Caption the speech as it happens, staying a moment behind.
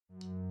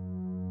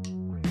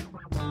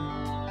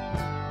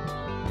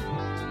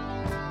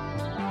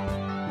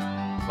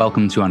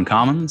Welcome to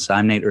Uncommons.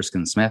 I'm Nate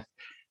Erskine-Smith,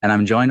 and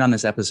I'm joined on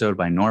this episode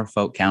by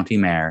Norfolk County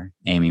Mayor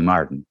Amy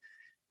Martin.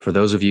 For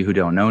those of you who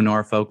don't know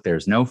Norfolk,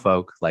 there's no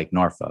folk like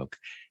Norfolk.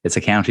 It's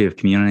a county of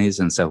communities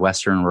in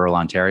southwestern rural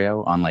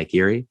Ontario on Lake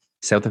Erie,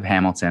 south of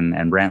Hamilton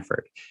and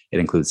Brantford. It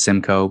includes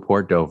Simcoe,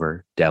 Port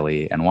Dover,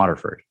 Delhi, and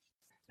Waterford.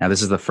 Now,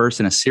 this is the first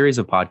in a series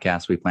of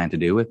podcasts we plan to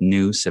do with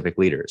new civic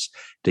leaders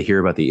to hear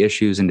about the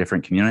issues in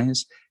different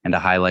communities and to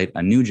highlight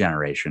a new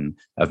generation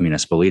of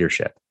municipal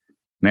leadership.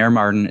 Mayor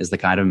Martin is the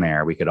kind of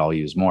mayor we could all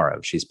use more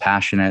of. She's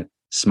passionate,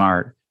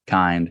 smart,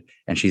 kind,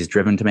 and she's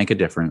driven to make a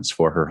difference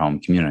for her home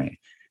community.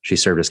 She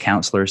served as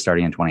councillor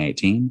starting in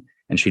 2018,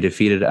 and she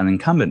defeated an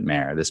incumbent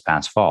mayor this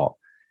past fall.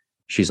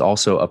 She's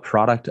also a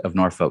product of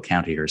Norfolk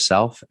County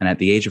herself, and at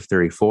the age of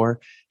 34,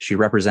 she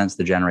represents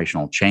the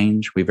generational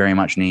change we very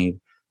much need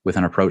with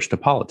an approach to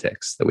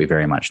politics that we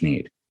very much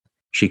need.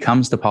 She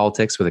comes to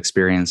politics with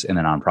experience in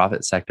the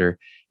nonprofit sector,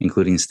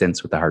 including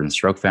stints with the Heart and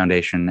Stroke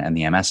Foundation and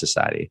the MS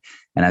Society.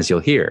 And as you'll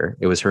hear,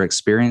 it was her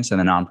experience in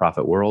the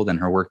nonprofit world and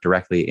her work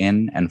directly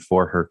in and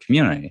for her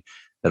community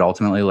that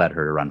ultimately led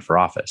her to run for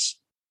office.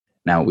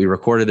 Now, we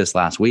recorded this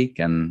last week,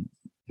 and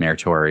Mayor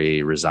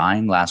Tory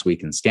resigned last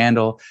week in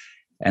scandal.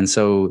 And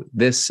so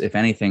this, if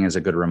anything, is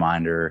a good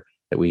reminder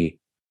that we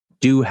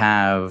do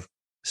have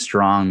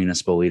strong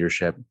municipal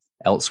leadership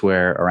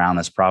elsewhere around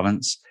this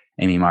province.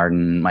 Amy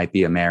Martin might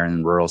be a mayor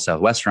in rural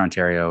southwestern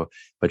Ontario,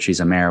 but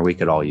she's a mayor we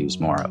could all use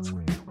more of.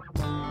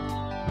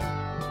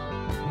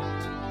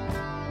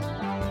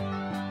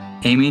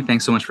 Amy,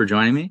 thanks so much for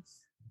joining me.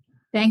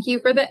 Thank you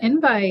for the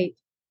invite.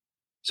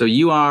 So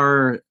you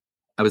are,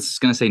 I was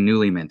going to say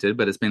newly minted,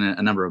 but it's been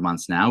a number of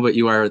months now, but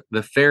you are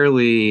the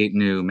fairly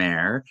new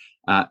mayor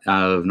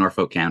of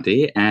Norfolk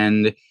County,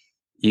 and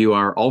you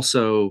are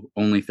also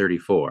only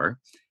 34.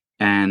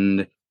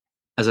 And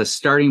as a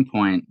starting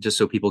point, just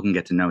so people can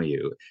get to know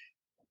you,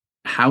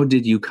 how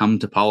did you come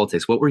to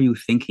politics? What were you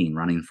thinking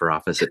running for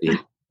office at the age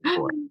of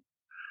 34?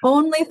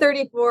 Only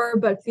 34,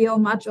 but feel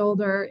much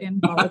older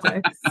in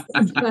politics.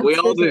 We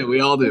all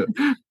do.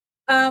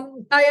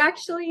 I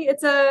actually,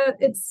 it's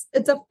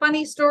a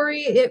funny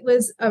story. It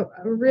was a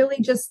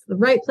really just the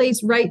right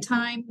place, right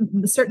time.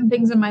 Certain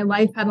things in my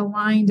life had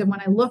aligned. And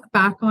when I look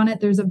back on it,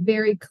 there's a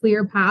very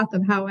clear path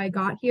of how I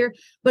got here.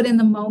 But in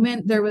the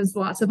moment, there was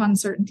lots of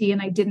uncertainty,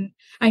 and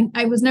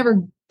I was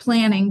never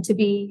planning to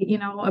be,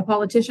 a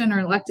politician or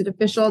elected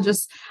official.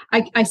 Just,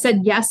 I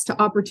said yes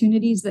to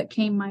opportunities that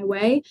came my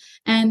way.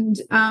 And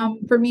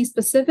for me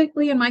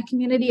specifically in my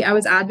community, I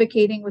was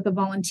advocating with a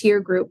volunteer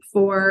group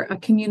for a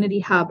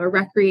community hub, a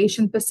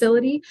recreation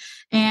facility.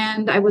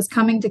 And I was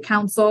coming to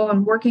council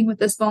and working with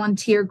this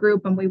volunteer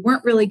group, and we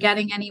weren't really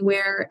getting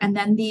anywhere. And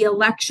then the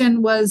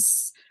election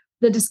was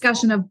the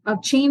discussion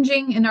of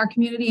changing in our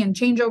community, and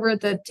changeover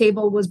at the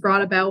table was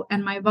brought about.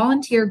 And my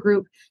volunteer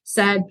group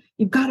said,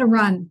 "You've got to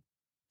run."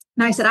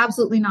 And I said,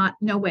 absolutely not.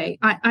 No way.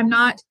 I'm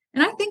not.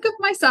 And I think of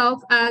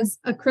myself as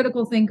a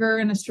critical thinker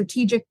and a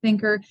strategic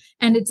thinker.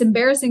 And it's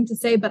embarrassing to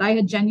say, but I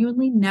had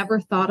genuinely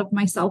never thought of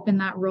myself in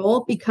that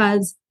role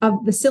because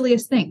of the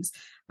silliest things.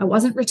 I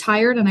wasn't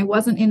retired, and I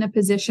wasn't in a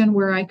position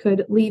where I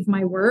could leave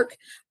my work.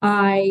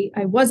 I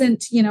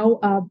wasn't,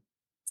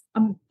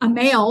 a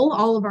male.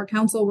 All of our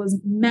council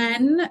was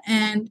men,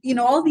 and,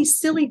 all these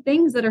silly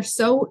things that are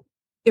so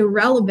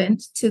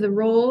irrelevant to the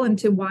role and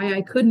to why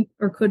I couldn't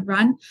or could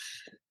run.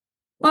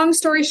 Long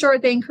story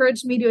short, they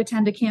encouraged me to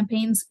attend a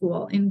campaign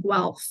school in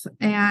Guelph.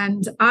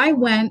 And I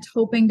went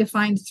hoping to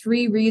find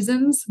 3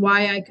 reasons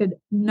why I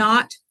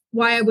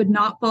would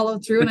not follow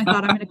through. And I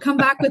thought, I'm going to come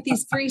back with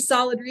these 3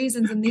 solid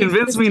reasons. And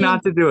convince me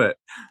not to do it.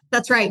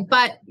 That's right.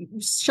 But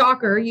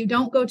shocker, you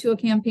don't go to a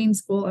campaign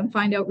school and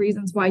find out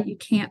reasons why you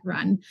can't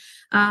run.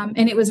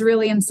 And it was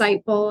really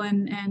insightful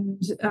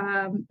and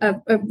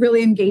a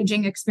really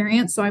engaging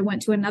experience. So I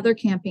went to another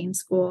campaign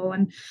school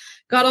and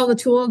got all the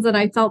tools that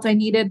I felt I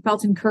needed,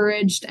 felt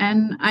encouraged,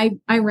 and I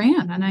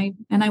ran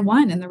and I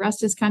won. And the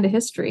rest is kind of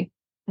history.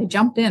 I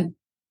jumped in.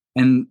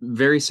 And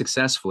very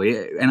successfully.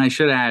 And I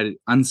should add,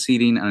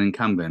 unseating an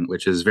incumbent,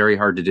 which is very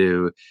hard to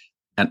do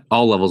at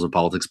all levels of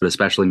politics, but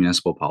especially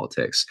municipal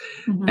politics.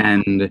 Mm-hmm.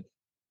 And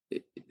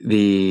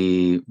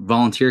the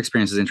volunteer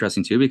experience is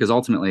interesting too, because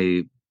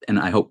ultimately, and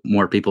I hope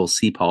more people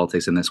see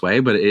politics in this way,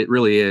 but it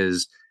really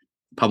is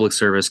public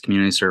service,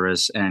 community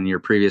service, and your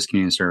previous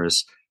community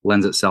service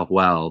lends itself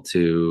well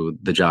to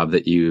the job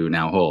that you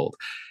now hold.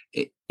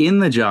 In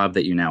the job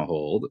that you now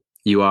hold,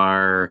 you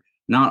are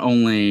not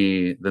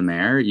only the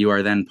mayor, you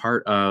are then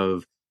part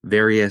of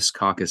various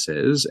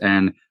caucuses,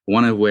 and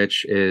one of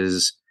which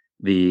is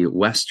the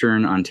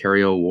Western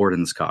Ontario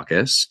Wardens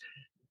Caucus.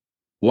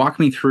 Walk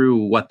me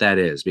through what that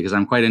is, because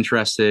I'm quite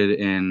interested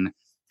in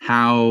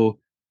how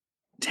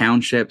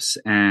townships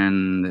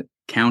and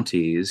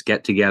counties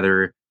get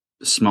together,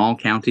 small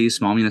counties,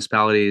 small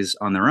municipalities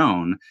on their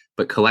own,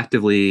 but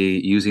collectively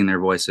using their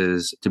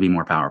voices to be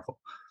more powerful.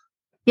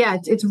 Yeah,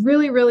 it's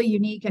really, really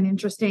unique and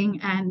interesting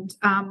and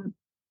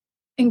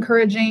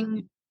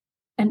encouraging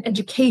and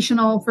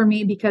educational for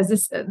me, because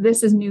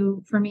this is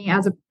new for me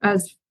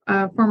as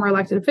a former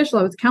elected official.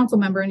 I was a council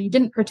member, and you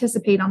didn't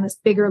participate on this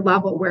bigger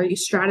level where you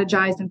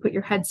strategized and put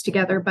your heads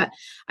together. But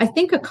I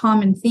think a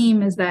common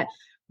theme is that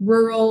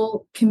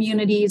rural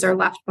communities are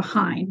left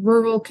behind.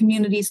 Rural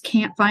communities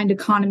can't find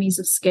economies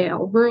of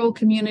scale. Rural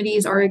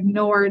communities are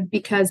ignored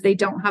because they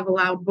don't have a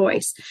loud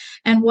voice.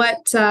 And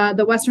what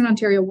the Western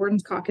Ontario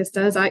Wardens Caucus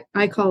does,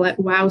 I call it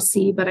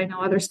WOWC, but I know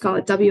others call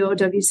it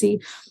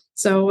WOWC.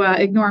 So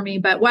ignore me.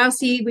 But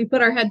WOWC, we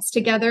put our heads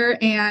together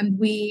and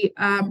we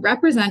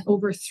represent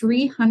over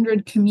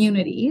 300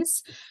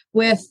 communities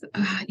with,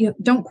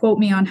 don't quote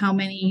me on how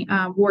many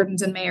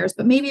wardens and mayors,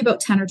 but maybe about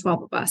 10 or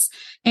 12 of us.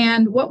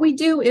 And what we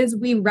do is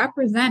we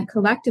represent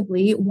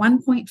collectively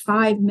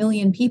 1.5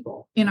 million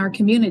people in our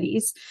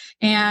communities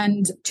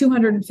and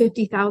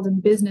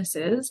 250,000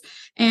 businesses.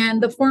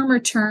 And the former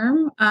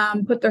term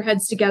put their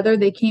heads together.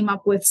 They came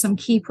up with some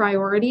key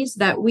priorities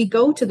that we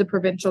go to the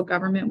provincial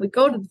government, we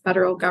go to the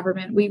federal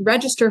government, we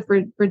register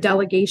for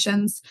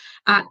delegations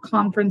at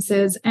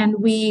conferences, and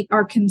we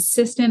are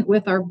consistent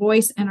with our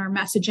voice and our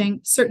messaging.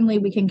 Certainly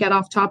we can get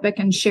off topic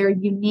and share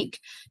unique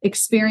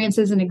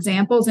experiences and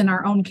examples in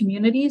our own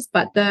communities,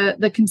 but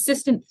the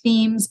consistent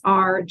themes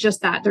are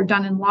just that. They're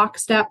done in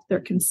lockstep, they're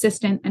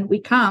consistent, and we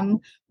come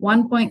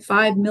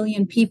 1.5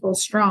 million people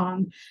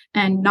strong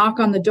and knock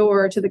on the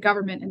door to the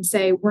government and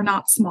say, we're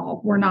not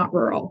small, we're not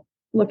rural.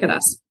 Look at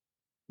us.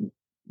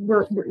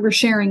 We're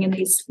sharing in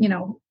these,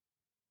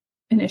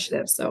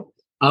 initiatives. So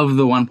of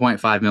the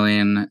 1.5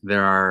 million,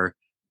 there are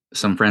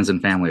some friends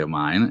and family of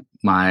mine.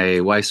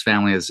 My wife's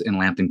family is in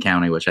Lambton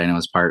County, which I know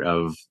is part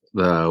of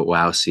the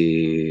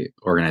WOWC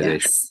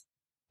organization. Yes.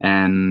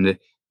 And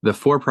the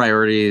 4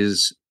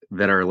 priorities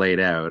that are laid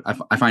out,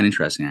 I find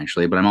interesting,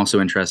 actually, but I'm also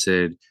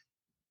interested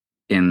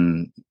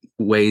in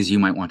ways you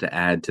might want to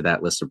add to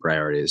that list of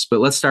priorities. But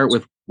let's start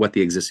with what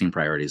the existing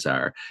priorities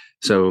are.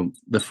 So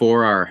the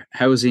 4 are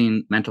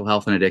housing, mental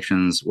health and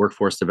addictions,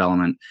 workforce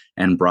development,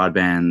 and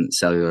broadband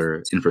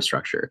cellular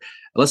infrastructure.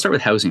 Let's start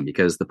with housing,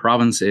 because the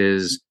province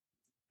is,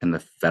 and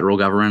the federal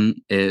government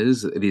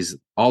is,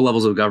 all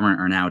levels of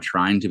government are now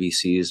trying to be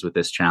seized with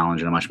this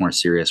challenge in a much more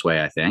serious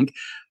way, I think.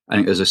 I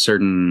think there's a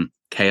certain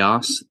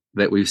chaos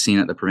that we've seen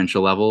at the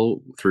provincial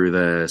level through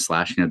the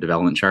slashing of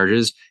development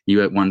charges.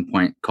 You at one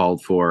point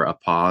called for a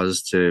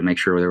pause to make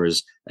sure there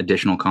was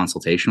additional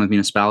consultation with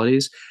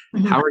municipalities.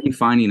 Mm-hmm. How are you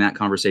finding that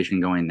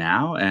conversation going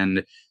now?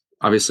 And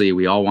obviously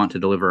we all want to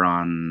deliver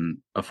on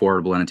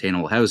affordable and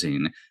attainable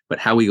housing, but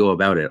how we go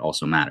about it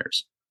also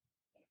matters.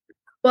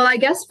 Well, I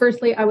guess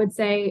firstly, I would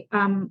say,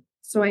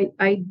 so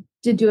I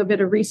did do a bit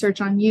of research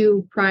on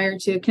you prior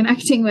to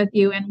connecting with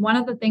you. And one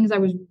of the things I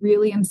was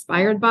really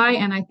inspired by,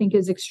 and I think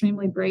is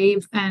extremely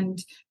brave and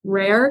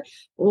rare,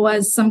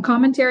 was some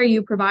commentary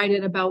you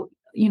provided about,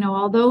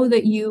 although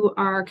that you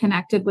are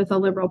connected with a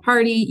Liberal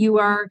Party,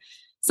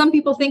 some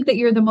people think that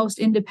you're the most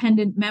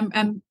independent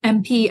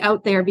MP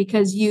out there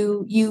because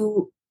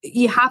you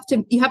have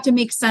to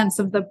make sense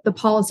of the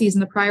policies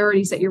and the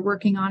priorities that you're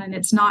working on. And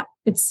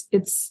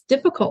it's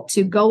difficult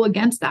to go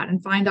against that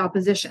and find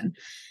opposition.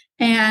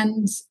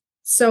 And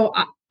so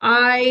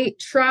I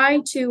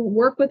try to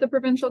work with the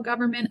provincial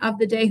government of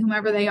the day,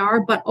 whomever they are,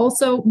 but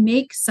also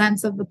make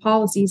sense of the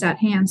policies at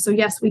hand. So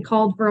yes, we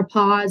called for a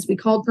pause. We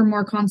called for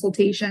more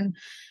consultation.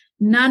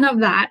 None of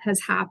that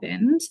has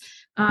happened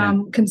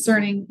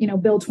concerning,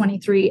 Bill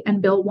 23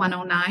 and Bill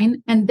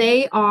 109. And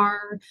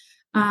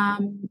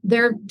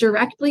they're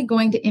directly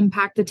going to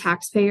impact the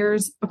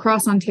taxpayers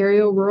across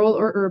Ontario, rural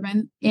or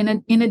urban, in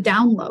a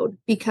download,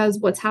 because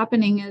what's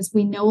happening is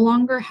we no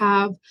longer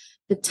have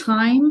the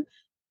time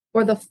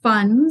or the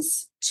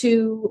funds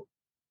to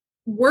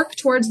work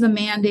towards the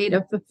mandate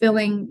of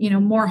fulfilling,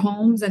 more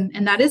homes.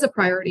 And that is a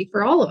priority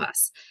for all of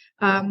us.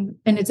 And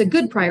it's a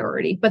good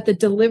priority, but the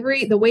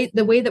delivery, the way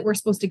that we're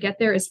supposed to get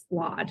there is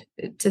flawed,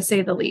 to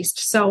say the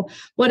least. So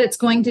what it's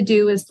going to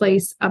do is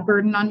place a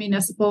burden on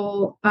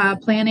municipal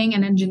planning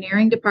and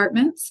engineering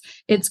departments.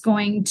 It's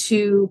going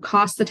to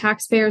cost the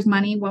taxpayers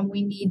money when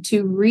we need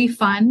to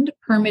refund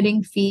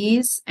permitting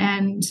fees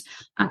and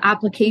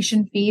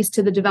application fees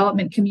to the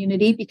development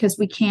community because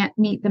we can't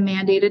meet the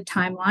mandated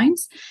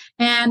timelines.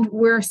 And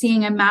we're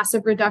seeing a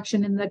massive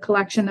reduction in the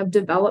collection of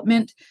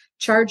development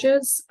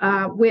charges,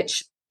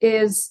 which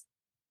is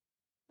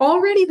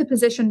already the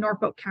position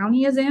Norfolk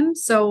County is in.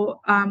 So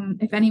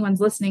if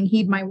anyone's listening,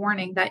 heed my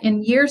warning that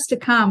in years to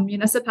come,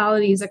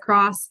 municipalities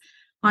across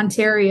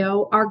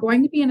Ontario are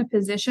going to be in a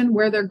position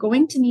where they're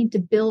going to need to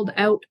build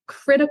out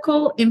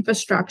critical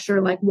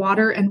infrastructure like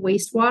water and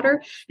wastewater,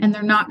 and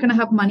they're not going to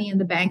have money in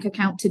the bank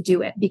account to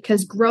do it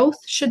because growth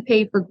should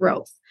pay for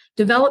growth.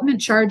 Development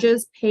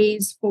charges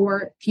pays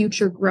for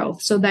future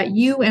growth so that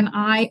you and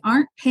I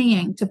aren't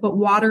paying to put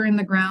water in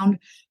the ground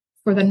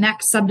for the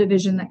next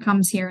subdivision that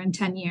comes here in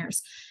 10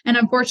 years. And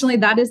unfortunately,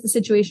 that is the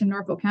situation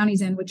Norfolk County's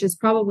in, which is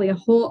probably a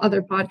whole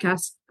other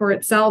podcast for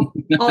itself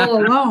all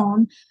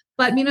alone.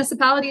 But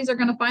municipalities are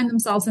going to find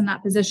themselves in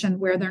that position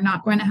where they're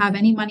not going to have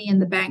any money in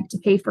the bank to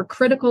pay for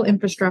critical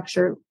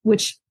infrastructure,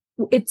 which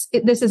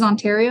this is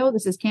Ontario,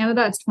 this is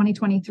Canada, it's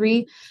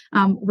 2023.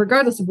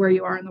 Regardless of where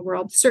you are in the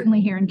world,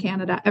 certainly here in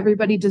Canada,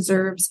 everybody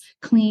deserves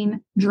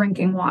clean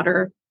drinking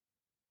water,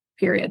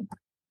 period.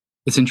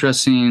 It's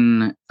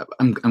interesting.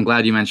 I'm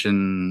glad you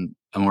mentioned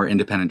a more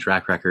independent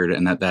track record,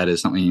 and that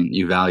is something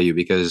you value,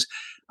 because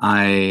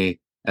I,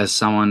 as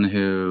someone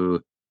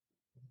who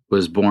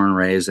was born,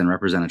 raised, and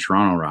represent a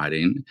Toronto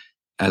riding,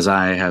 as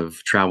I have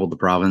traveled the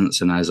province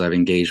and as I've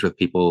engaged with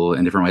people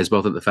in different ways,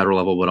 both at the federal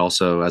level, but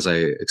also as I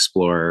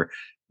explore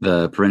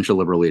the provincial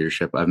Liberal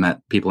leadership, I've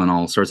met people in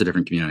all sorts of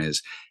different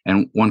communities.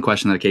 And one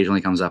question that occasionally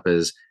comes up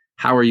is,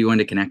 how are you going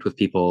to connect with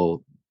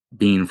people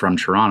being from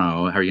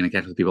Toronto? How are you going to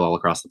connect with people all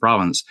across the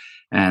province?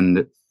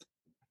 And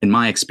in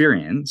my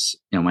experience,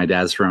 my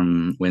dad's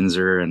from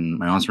Windsor and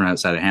my mom's from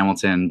outside of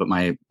Hamilton, but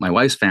my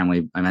wife's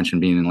family, I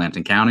mentioned being in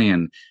Lambton County,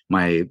 and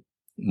my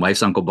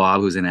wife's uncle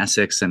Bob, who's in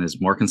Essex and is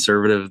more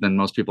conservative than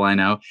most people I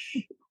know,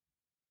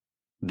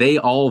 they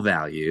all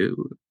value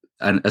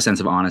a sense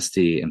of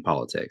honesty in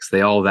politics.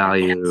 They all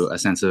value a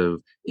sense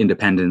of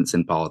independence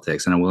in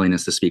politics and a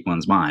willingness to speak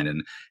one's mind.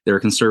 And there are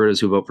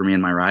conservatives who vote for me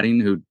in my riding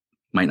who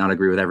might not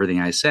agree with everything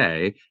I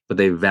say, but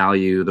they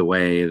value the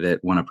way that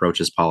one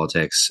approaches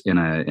politics in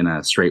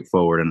a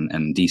straightforward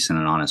and decent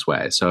and honest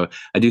way. So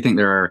I do think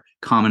there are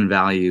common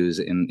values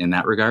in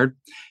that regard.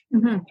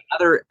 Mm-hmm.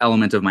 Another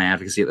element of my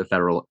advocacy at the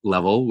federal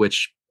level,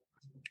 which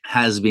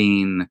has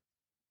been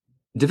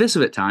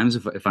divisive at times,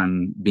 if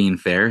I'm being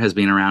fair, has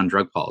been around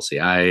drug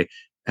policy. I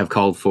have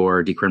called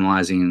for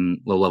decriminalizing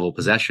low-level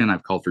possession.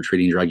 I've called for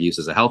treating drug use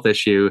as a health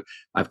issue.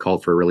 I've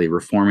called for really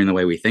reforming the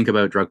way we think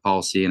about drug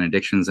policy and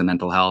addictions and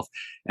mental health.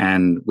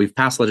 And we've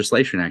passed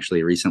legislation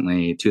actually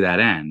recently to that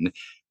end.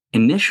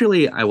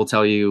 Initially, I will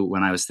tell you,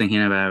 when I was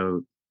thinking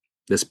about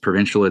this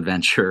provincial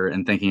adventure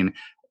and thinking,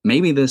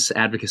 maybe this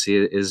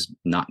advocacy is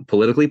not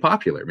politically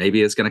popular.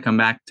 Maybe it's going to come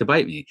back to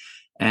bite me.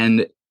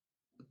 And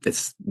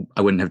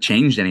I wouldn't have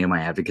changed any of my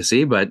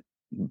advocacy, but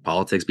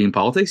politics being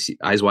politics,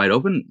 eyes wide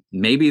open,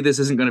 maybe this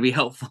isn't going to be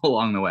helpful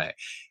along the way.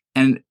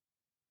 And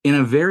in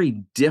a very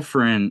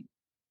differently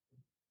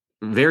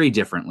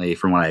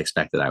from what I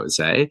expected, I would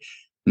say,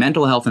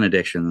 mental health and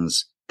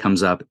addictions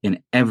comes up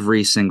in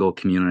every single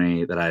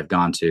community that I've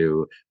gone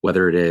to,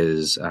 whether it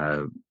is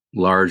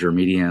large or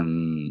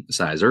medium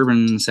size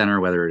urban center,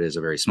 whether it is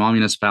a very small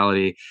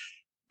municipality,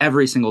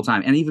 every single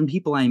time. And even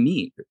people I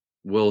meet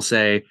will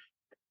say,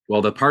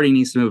 well, the party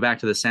needs to move back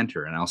to the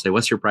center. And I'll say,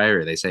 what's your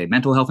priority? They say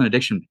mental health and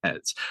addiction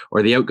beds.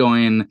 Or the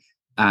outgoing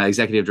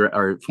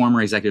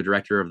former executive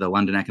director of the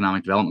London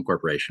Economic Development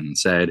Corporation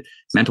said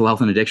mental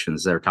health and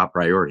addictions is their top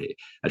priority,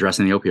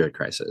 addressing the opioid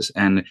crisis.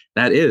 And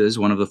that is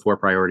one of the 4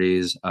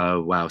 priorities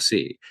of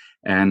WOW-C.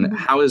 And mm-hmm.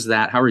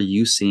 How are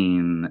you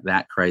seeing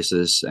that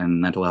crisis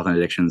and mental health and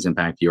addictions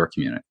impact your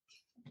community?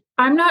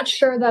 I'm not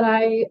sure that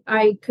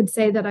I could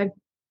say that I've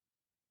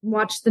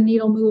watched the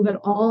needle move at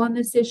all on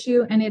this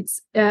issue. And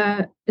it's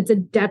a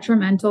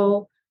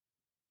detrimental,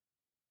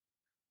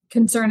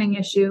 concerning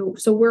issue.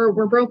 So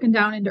we're broken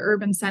down into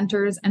urban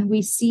centers, and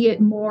we see it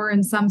more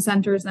in some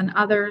centers than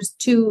others,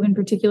 2 in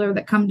particular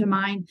that come to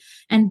mind.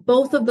 And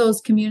both of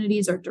those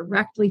communities are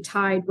directly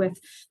tied with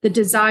the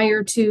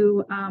desire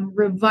to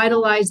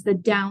revitalize the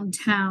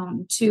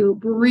downtown, to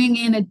bring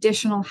in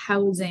additional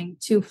housing,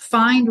 to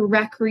find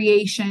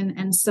recreation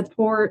and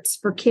supports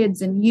for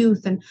kids and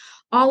youth and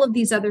all of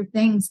these other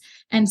things.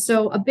 And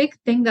so a big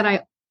thing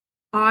that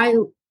I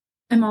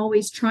am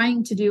always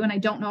trying to do, and I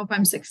don't know if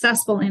I'm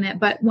successful in it,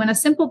 but when a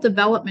simple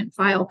development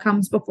file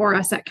comes before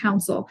us at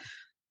council,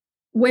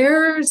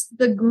 where's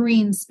the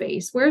green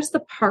space? Where's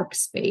the park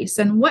space?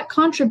 And what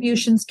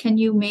contributions can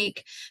you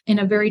make in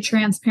a very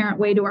transparent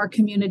way to our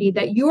community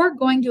that you're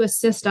going to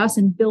assist us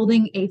in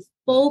building a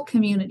full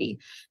community?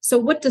 So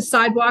what does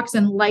sidewalks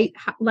and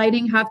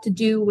lighting have to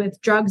do with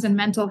drugs and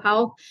mental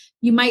health?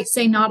 You might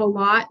say not a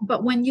lot,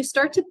 but when you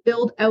start to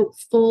build out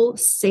full,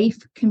 safe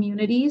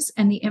communities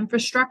and the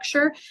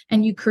infrastructure,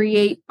 and you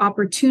create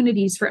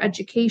opportunities for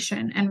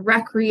education and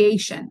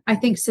recreation, I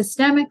think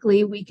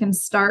systemically we can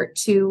start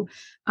to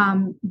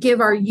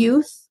give our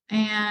youth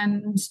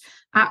and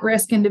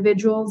at-risk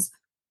individuals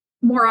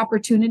more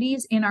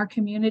opportunities in our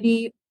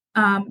community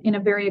in a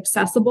very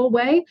accessible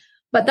way.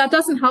 But that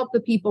doesn't help the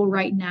people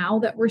right now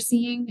that we're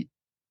seeing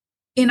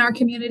in our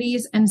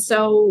communities. And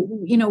so,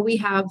 we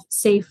have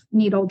safe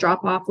needle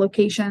drop-off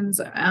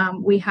locations.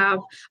 We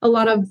have a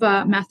lot of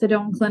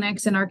methadone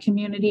clinics in our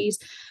communities.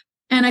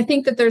 And I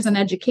think that there's an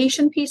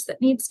education piece that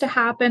needs to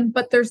happen.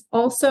 But there's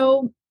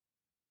also,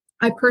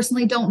 I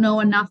personally don't know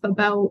enough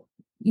about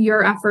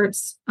your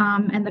efforts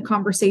and the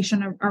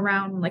conversation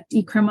around like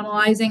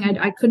decriminalizing.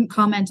 I couldn't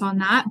comment on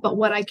that, but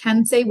what I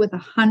can say with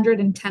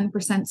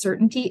 110%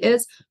 certainty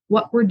is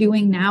what we're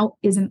doing now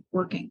isn't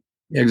working.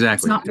 Exactly.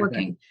 It's not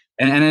working.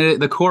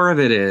 And the core of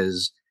it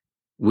is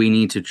we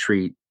need to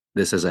treat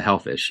this as a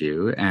health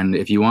issue. And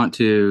if you want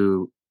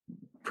to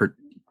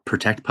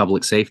protect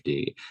public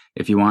safety,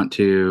 if you want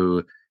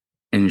to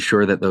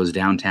ensure that those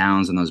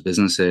downtowns and those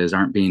businesses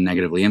aren't being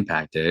negatively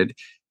impacted,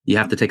 you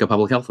have to take a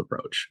public health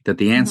approach. That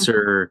the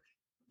answer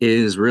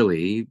is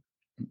really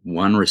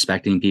one,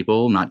 respecting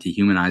people, not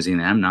dehumanizing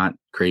them, not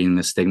creating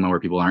the stigma where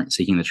people aren't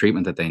seeking the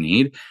treatment that they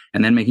need,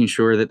 and then making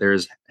sure that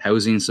there's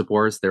housing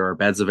supports, there are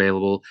beds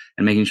available,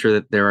 and making sure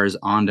that there is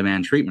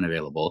on-demand treatment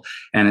available.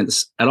 And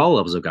it's at all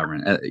levels of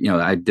government.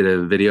 I did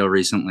a video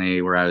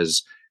recently where I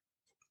was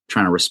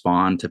trying to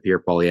respond to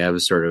Pierre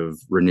Poilievre's sort of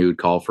renewed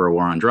call for a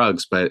war on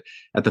drugs. But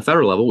at the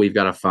federal level, we've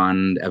got to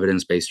fund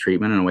evidence-based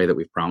treatment in a way that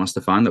we've promised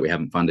to fund that we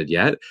haven't funded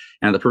yet.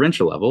 And at the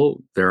provincial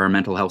level, there are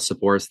mental health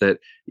supports that,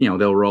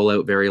 they'll roll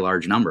out very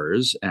large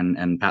numbers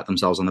and pat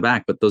themselves on the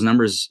back, but those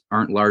numbers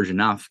aren't large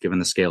enough given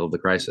the scale of the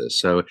crisis.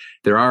 So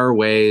there are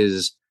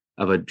ways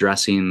of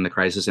addressing the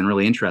crisis. And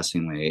really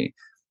interestingly,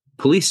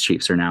 police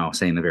chiefs are now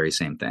saying the very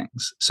same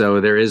things.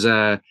 So there's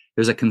a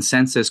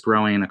consensus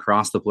growing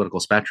across the political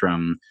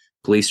spectrum,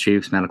 police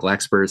chiefs, medical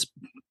experts,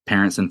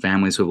 parents and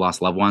families who have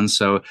lost loved ones.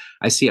 So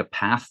I see a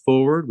path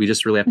forward. We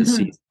just really have to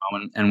seize the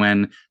moment. And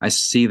when I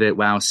see that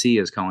WOW-C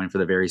is calling for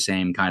the very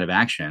same kind of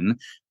action,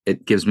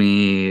 it gives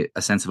me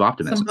a sense of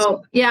optimism. Some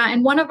hope. Yeah.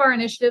 And one of our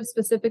initiatives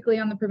specifically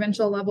on the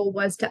provincial level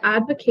was to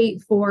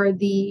advocate for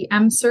the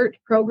MCERT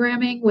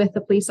programming with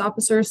the police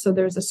officers. So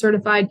there's a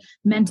certified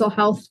mental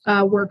health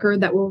worker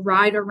that will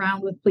ride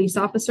around with police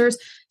officers.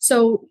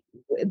 So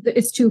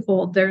it's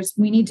twofold.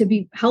 We need to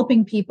be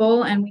helping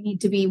people, and we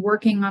need to be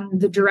working on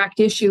the direct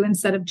issue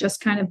instead of just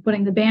kind of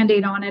putting the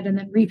Band-Aid on it and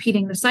then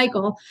repeating the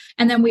cycle.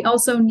 And then we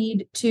also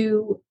need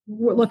to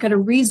look at a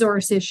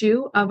resource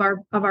issue of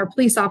our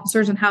police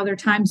officers and how their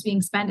time's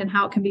being spent and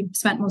how it can be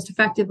spent most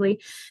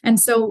effectively. And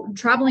so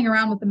traveling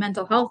around with the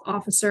mental health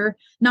officer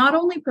not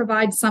only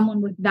provides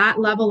someone with that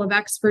level of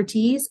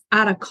expertise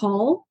at a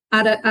call,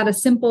 at a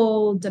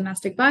simple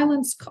domestic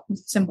violence,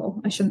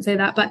 simple, I shouldn't say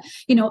that, but,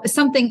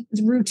 something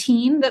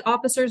routine that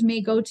officers may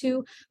go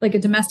to, like a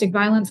domestic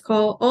violence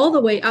call, all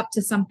the way up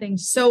to something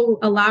so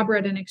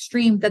elaborate and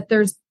extreme that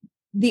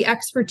the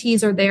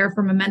expertise are there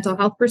from a mental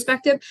health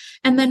perspective.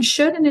 And then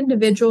should an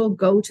individual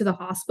go to the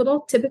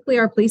hospital, typically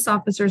our police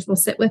officers will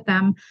sit with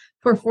them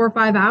for 4 or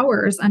 5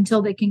 hours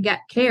until they can get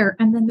care.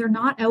 And then they're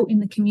not out in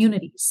the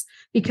communities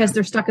because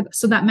they're stuck.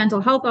 So that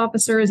mental health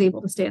officer is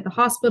able to stay at the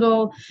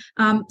hospital.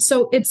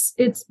 So it's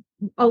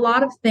a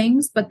lot of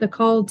things, but the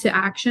call to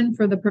action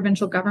for the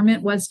provincial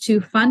government was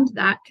to fund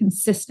that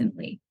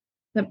consistently,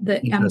 the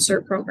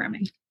MCERT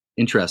programming.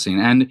 Interesting.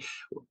 And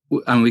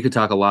we could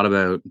talk a lot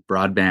about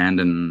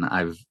broadband, and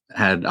I've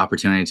had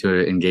opportunity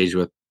to engage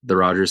with the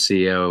Rogers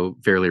CEO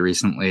fairly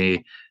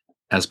recently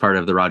as part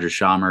of the Rogers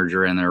Shaw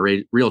merger, and there are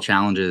real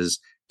challenges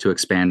to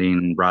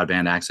expanding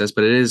broadband access,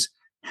 but it is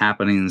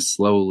happening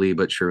slowly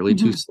but surely,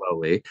 too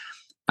slowly.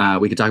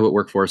 We could talk about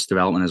workforce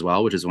development as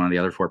well, which is one of the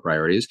other 4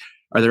 priorities.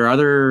 Are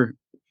there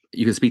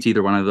you can speak to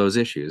either one of those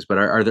issues, but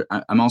are there,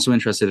 I'm also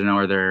interested to know,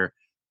 are there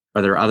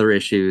other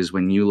issues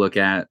when you look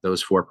at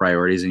those 4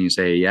 priorities and you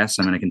say, yes,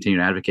 I'm going to continue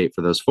to advocate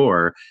for those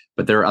 4,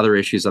 but there are other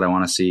issues that I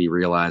want to see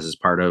realized as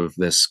part of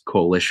this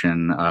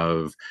coalition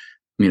of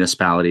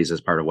municipalities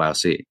as part of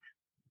WOW-C?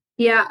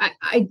 Yeah,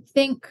 I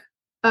think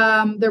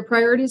their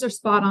priorities are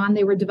spot on.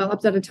 They were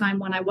developed at a time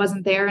when I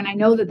wasn't there, and I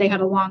know that they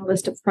had a long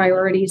list of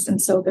priorities,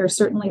 and so there's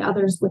certainly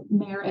others with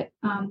merit.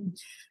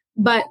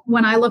 But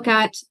when I look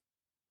at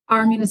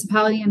our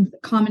municipality and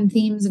common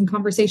themes and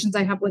conversations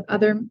I have with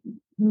other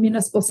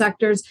municipal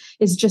sectors,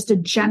 is just a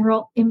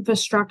general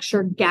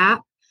infrastructure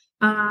gap.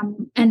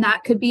 And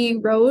that could be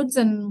roads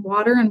and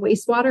water and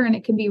wastewater, and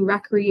it can be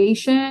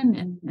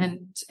recreation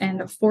and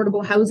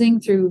affordable housing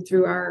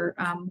through our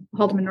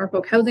Haldeman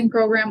Norfolk housing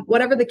program.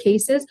 Whatever the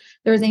case is,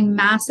 there's a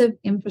massive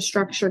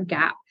infrastructure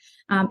gap.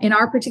 In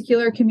our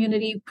particular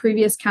community,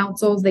 previous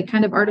councils, they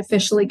kind of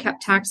artificially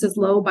kept taxes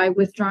low by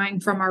withdrawing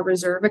from our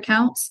reserve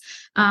accounts.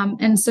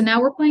 And so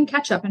now we're playing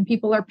catch up, and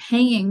people are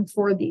paying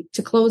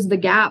to close the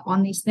gap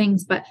on these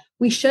things. But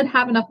we should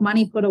have enough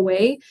money put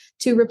away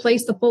to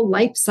replace the full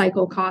life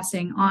cycle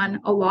costing on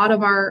a lot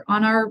of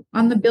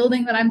on the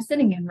building that I'm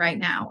sitting in right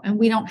now. And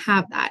we don't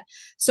have that.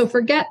 So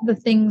forget the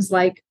things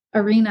like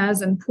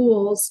arenas and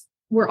pools.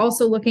 We're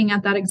also looking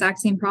at that exact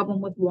same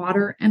problem with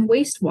water and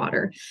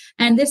wastewater.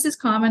 And this is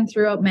common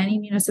throughout many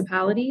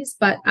municipalities.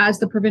 But as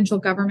the provincial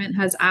government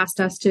has asked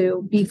us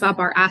to beef up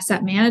our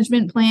asset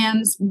management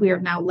plans, we are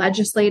now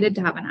legislated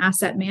to have an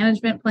asset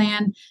management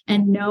plan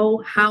and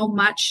know how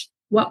much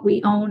what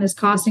we own is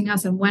costing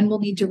us and when we'll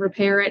need to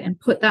repair it and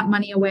put that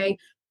money away.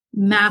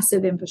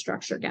 Massive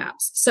infrastructure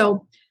gaps.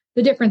 So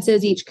the difference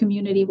is each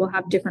community will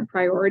have different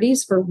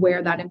priorities for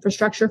where that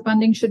infrastructure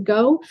funding should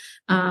go.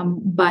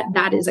 But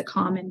that is a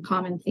common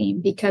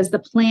theme because the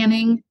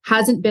planning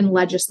hasn't been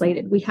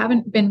legislated. We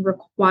haven't been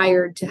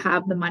required to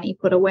have the money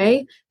put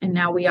away. And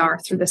now we are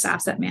through this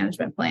asset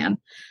management plan.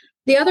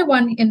 The other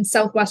one in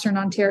southwestern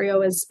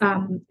Ontario is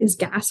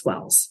gas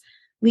wells,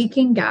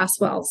 leaking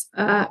gas wells,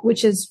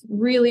 which is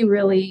really,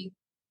 really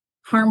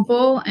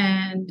harmful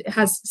and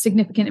has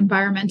significant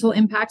environmental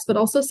impacts, but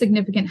also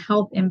significant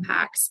health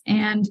impacts.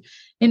 And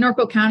in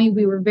Norfolk County,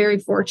 we were very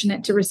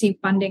fortunate to receive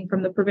funding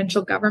from the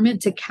provincial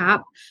government to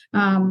cap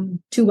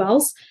 2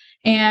 wells.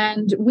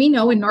 And we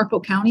know in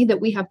Norfolk County that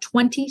we have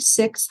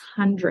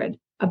 2,600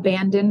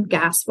 abandoned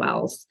gas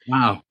wells.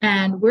 Wow.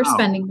 And we're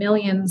spending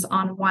millions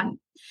on one.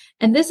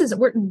 And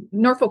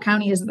Norfolk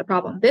County isn't the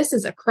problem. This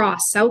is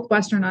across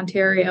southwestern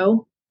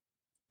Ontario.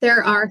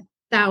 There are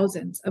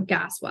thousands of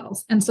gas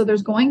wells. And so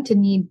there's going to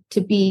need to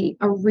be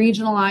a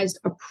regionalized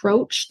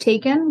approach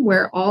taken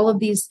where all of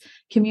these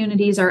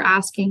communities are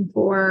asking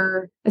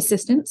for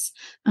assistance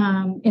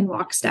in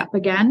lockstep.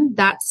 Again,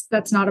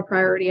 that's not a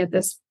priority at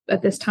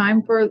this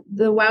time for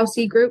the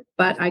WOW-C group,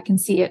 but I can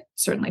see it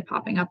certainly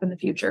popping up in the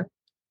future.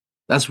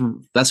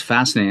 That's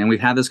fascinating. And we've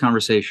had this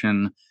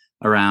conversation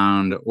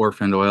around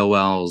orphaned oil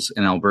wells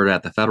in Alberta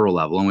at the federal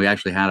level. And we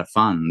actually had a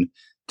fund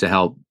to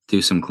help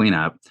do some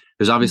cleanup.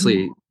 There's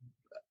obviously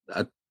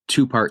a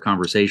two-part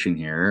conversation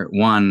here.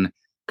 One,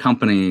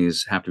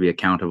 companies have to be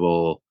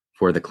accountable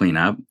for the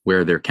cleanup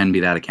where there can be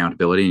that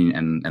accountability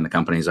and the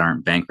companies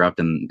aren't bankrupt,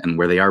 and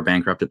where they are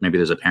bankrupt, maybe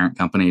there's a parent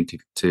company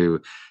to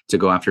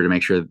go after to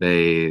make sure that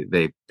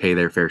they pay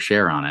their fair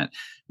share on it.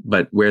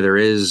 But where there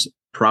is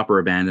proper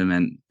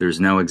abandonment, there's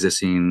no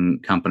existing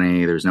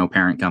company, there's no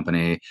parent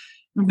company,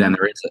 then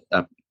there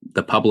is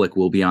the public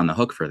will be on the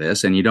hook for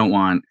this, and you don't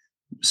want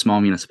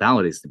small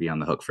municipalities to be on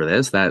the hook for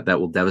this. That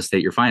will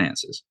devastate your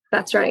finances.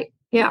 That's right.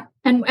 Yeah.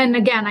 And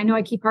again, I know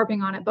I keep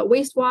harping on it, but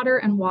wastewater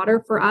and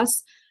water for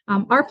us,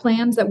 our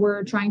plans that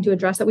we're trying to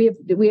address that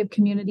we have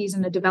communities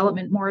in a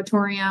development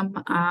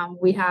moratorium.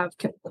 We have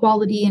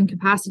quality and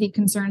capacity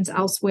concerns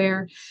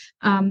elsewhere.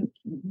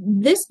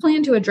 This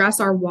plan to address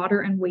our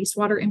water and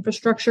wastewater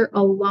infrastructure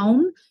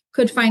alone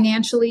could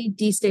financially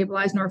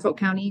destabilize Norfolk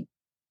County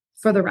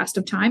for the rest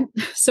of time.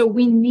 So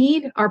we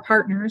need our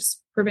partners,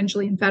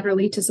 provincially and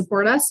federally, to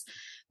support us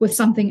with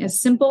something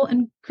as simple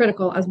and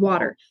critical as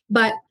water.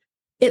 But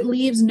it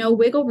leaves no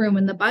wiggle room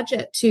in the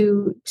budget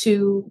to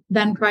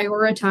then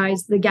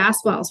prioritize the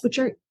gas wells, which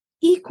are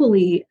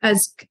equally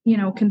as,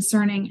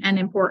 concerning and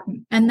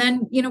important. And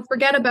then,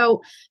 forget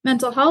about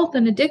mental health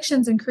and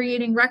addictions and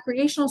creating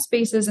recreational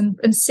spaces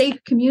and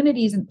safe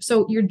communities. And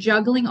so you're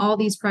juggling all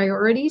these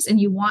priorities, and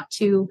you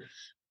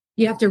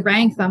have to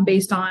rank them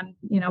based on,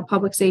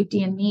 public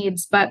safety and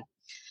needs. But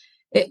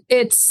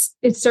it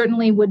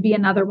certainly would be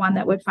another one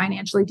that would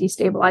financially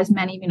destabilize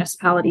many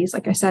municipalities.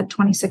 Like I said,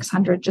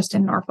 2,600 just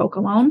in Norfolk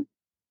alone.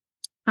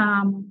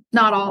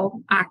 Not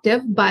all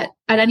active, but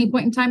at any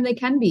point in time, they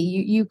can be.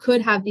 You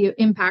could have the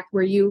impact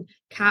where you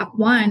cap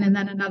one and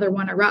then another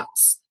one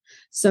erupts.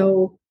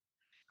 So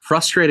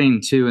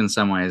frustrating too, in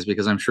some ways,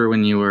 because I'm sure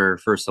when you were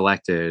first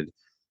elected,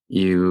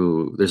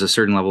 there's a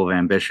certain level of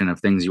ambition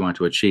of things you want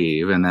to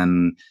achieve. And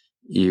then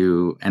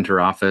you enter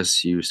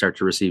office, you start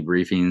to receive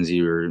briefings,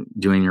 you're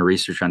doing your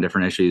research on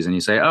different issues, and you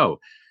say, oh,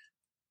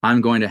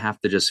 I'm going to have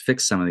to just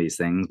fix some of these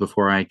things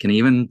before I can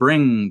even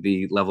bring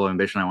the level of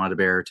ambition I want to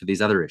bear to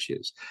these other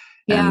issues.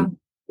 Yeah. And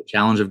the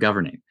challenge of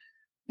governing.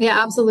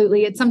 Yeah,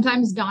 absolutely. It's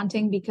sometimes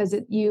daunting because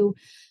you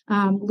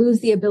lose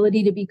the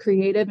ability to be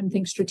creative and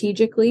think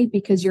strategically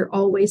because you're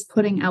always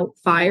putting out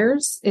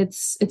fires.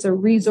 It's a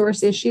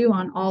resource issue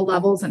on all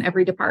levels and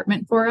every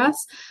department for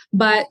us.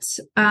 But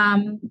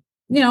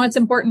it's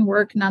important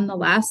work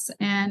nonetheless.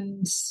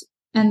 And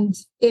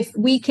if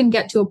we can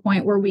get to a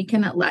point where we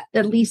can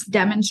at least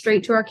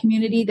demonstrate to our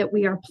community that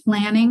we are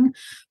planning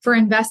for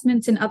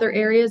investments in other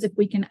areas, if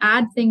we can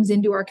add things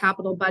into our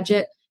capital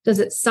budget, does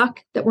it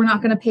suck that we're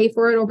not going to pay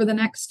for it over the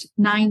next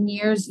 9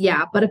 years?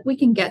 Yeah. But if we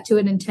can get to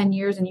it in 10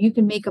 years and you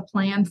can make a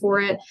plan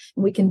for it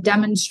and we can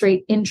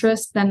demonstrate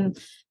interest, then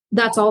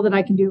that's all that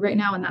I can do right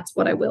now. And that's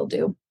what I will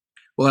do.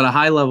 Well, at a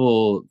high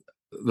level,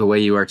 the way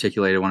you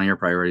articulated one of your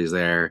priorities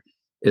there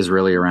is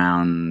really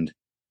around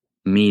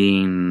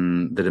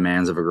meeting the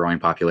demands of a growing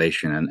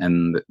population.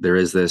 And there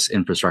is this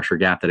infrastructure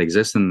gap that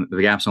exists, and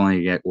the gaps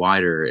only get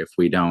wider if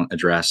we don't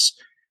address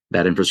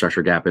that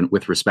infrastructure gap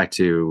with respect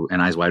to an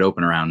eyes wide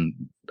open around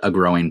a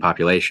growing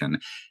population.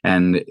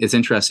 And it's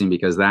interesting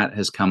because that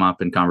has come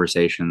up in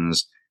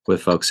conversations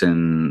with folks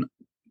in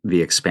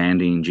the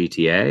expanding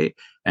GTA,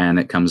 and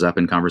it comes up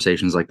in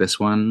conversations like this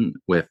one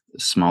with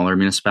smaller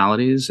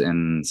municipalities.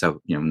 And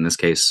so, in this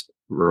case,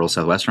 rural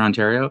Southwestern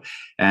Ontario.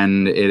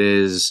 And it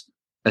is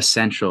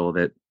essential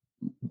that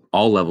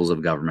all levels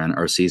of government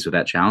are seized with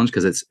that challenge,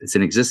 because it's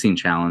an existing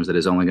challenge that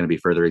is only going to be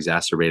further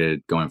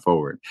exacerbated going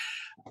forward.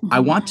 Mm-hmm. I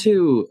want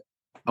to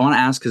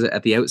ask, because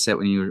at the outset,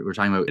 when you were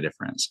talking about the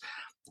difference,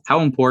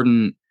 how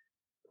important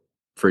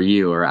for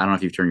you, or I don't know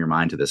if you've turned your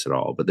mind to this at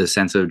all, but this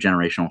sense of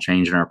generational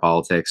change in our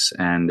politics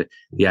and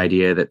the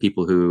idea that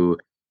people who,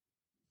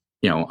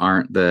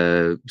 aren't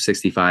the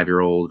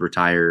 65-year-old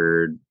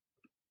retired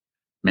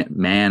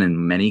man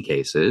in many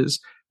cases,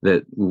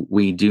 that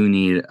we do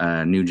need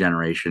a new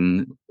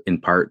generation, in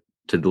part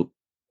to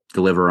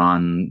deliver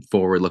on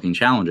forward-looking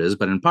challenges,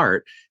 but in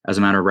part as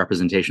a matter of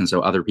representation,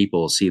 so other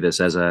people see this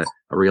as a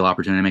real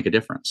opportunity to make a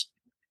difference.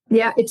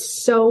 Yeah,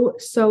 it's so,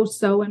 so,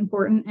 so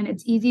important. And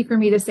it's easy for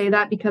me to say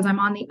that because I'm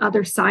on the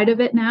other side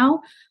of it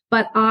now,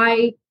 but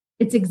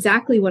it's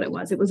exactly what it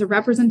was. It was a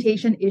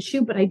representation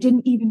issue, but I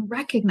didn't even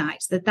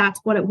recognize that that's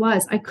what it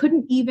was.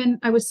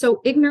 I was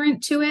so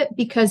ignorant to it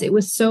because it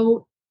was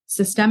so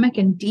systemic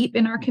and deep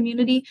in our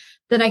community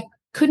that I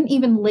couldn't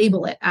even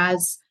label it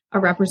as a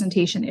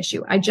representation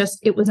issue.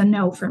 It was a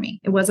no for me.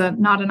 It was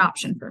not an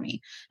option for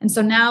me. And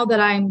so now that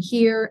I'm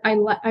here,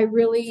 I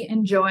really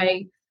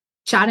enjoy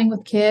chatting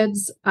with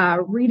kids,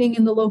 reading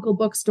in the local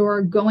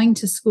bookstore, going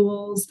to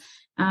schools.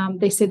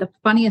 They say the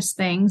funniest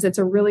things. It's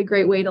a really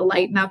great way to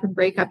lighten up and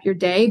break up your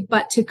day,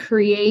 but to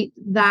create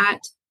that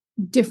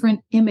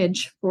different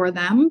image for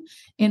them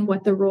in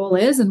what the role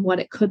is and what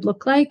it could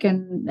look like,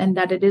 and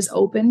that it is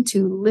open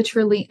to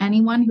literally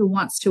anyone who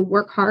wants to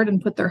work hard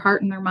and put their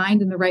heart and their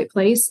mind in the right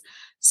place.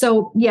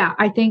 So yeah,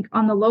 I think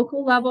on the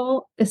local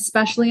level,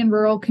 especially in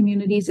rural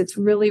communities, it's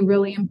really,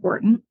 really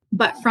important.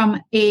 But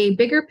from a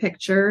bigger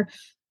picture,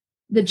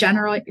 the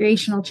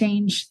generational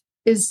change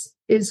is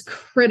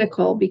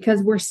critical,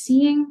 because we're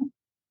seeing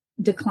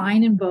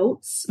decline in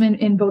votes,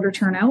 in voter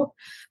turnout,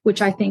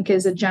 which I think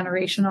is a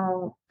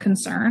generational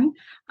concern.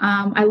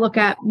 I look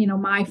at,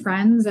 my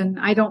friends, and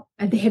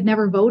they had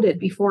never voted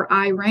before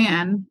I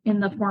ran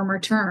in the former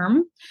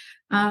term.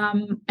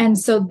 And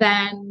so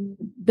then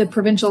the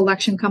provincial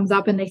election comes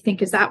up and they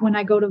think, is that when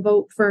I go to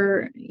vote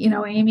for,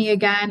 Amy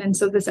again? And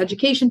so this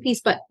education piece,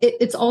 but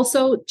it's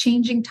also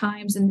changing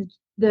times and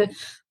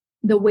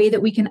the way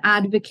that we can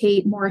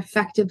advocate more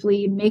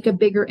effectively, make a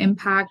bigger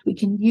impact. We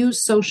can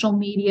use social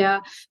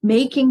media,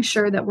 making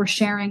sure that we're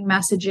sharing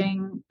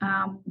messaging.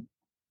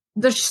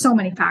 There's so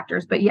many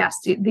factors, but yes,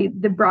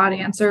 the broad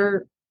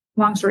answer,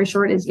 long story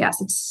short, is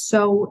yes, it's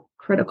so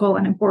critical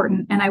and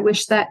important. And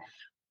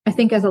I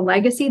think as a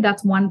legacy,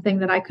 that's one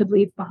thing that I could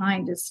leave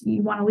behind, is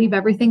you want to leave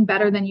everything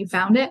better than you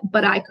found it.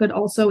 But I could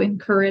also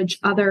encourage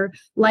other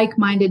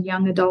like-minded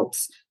young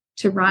adults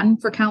to run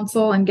for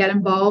council and get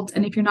involved.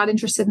 And if you're not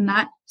interested in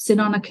that, sit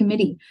on a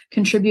committee,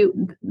 contribute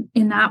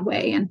in that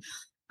way. And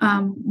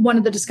one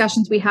of the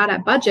discussions we had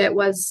at budget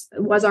was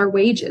our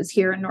wages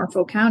here in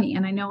Norfolk County.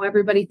 And I know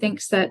everybody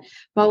thinks that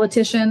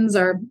politicians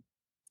are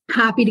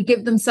happy to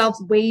give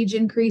themselves wage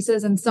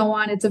increases and so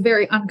on. It's a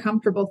very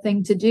uncomfortable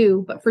thing to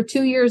do. But for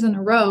 2 years in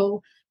a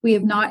row, we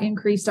have not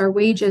increased our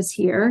wages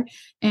here.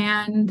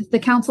 And the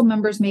council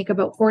members make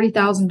about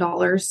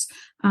 $40,000.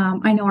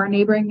 I know our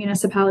neighboring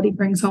municipality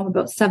brings home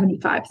about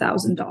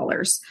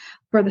 $75,000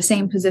 for the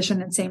same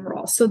position and same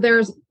role. So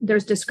there's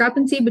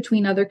discrepancy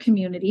between other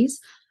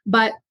communities,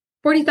 but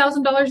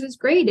 $40,000 is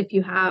great if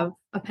you have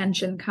a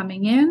pension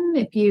coming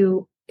in.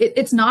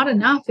 It's not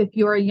enough if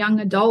you're a young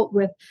adult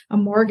with a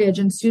mortgage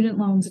and student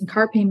loans and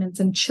car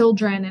payments and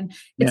children, and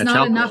it's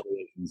not enough.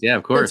 Yeah,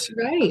 of course. That's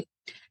right.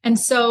 And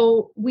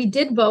so we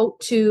did vote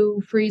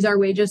to freeze our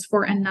wages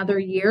for another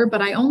year,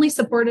 but I only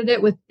supported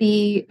it with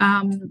the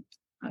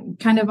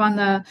kind of on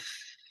the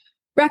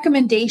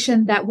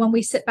recommendation that when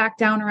we sit back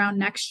down around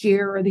next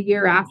year or the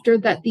year after,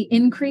 that the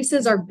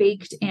increases are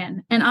baked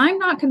in. And I'm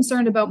not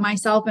concerned about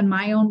myself and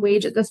my own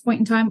wage at this point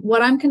in time.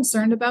 What I'm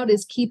concerned about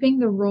is keeping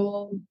the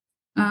role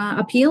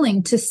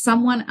appealing to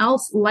someone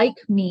else like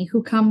me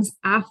who comes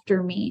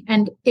after me.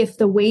 And if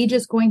the wage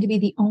is going to be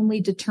the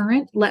only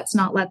deterrent, let's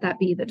not let that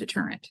be the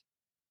deterrent.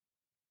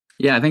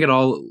 Yeah, I think at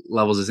all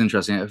levels it's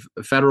interesting.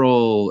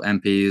 Federal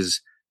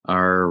MPs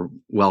are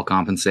well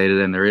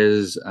compensated, and there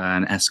is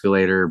an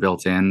escalator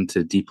built in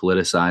to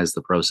depoliticize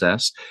the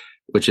process,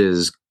 which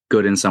is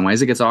good in some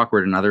ways. It gets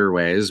awkward in other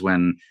ways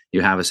when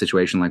you have a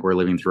situation like we're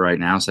living through right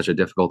now, such a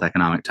difficult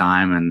economic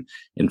time, and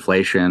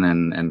inflation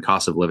and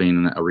cost of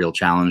living a real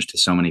challenge to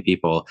so many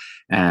people.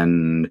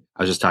 And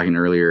I was just talking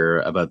earlier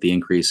about the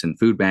increase in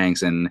food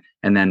banks, and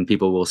then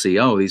people will see,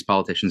 oh, these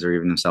politicians are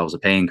giving themselves a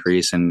pay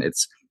increase, and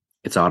it's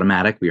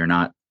automatic. We are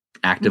not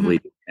actively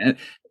doing it.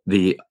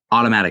 The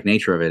automatic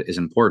nature of it is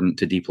important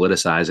to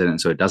depoliticize it,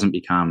 and so it doesn't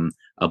become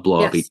a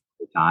blow up each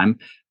time.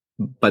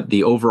 But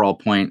the overall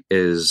point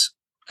is,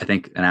 I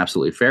think, an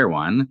absolutely fair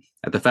one.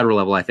 At the federal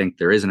level, I think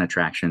there is an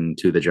attraction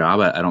to the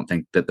job. I don't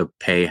think that the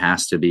pay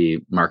has to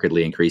be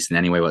markedly increased in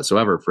any way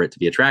whatsoever for it to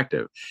be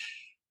attractive.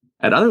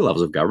 At other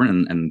levels of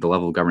government, and the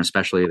level of government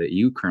especially that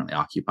you currently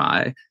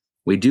occupy,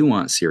 we do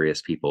want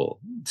serious people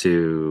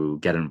to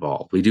get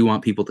involved. We do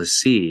want people to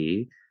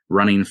see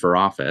running for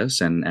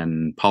office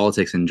and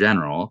politics in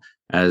general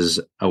as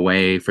a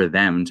way for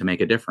them to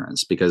make a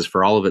difference, because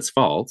for all of its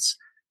faults,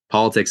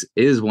 politics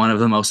is one of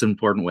the most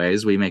important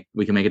ways we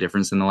can make a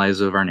difference in the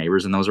lives of our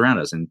neighbors and those around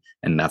us. And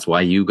that's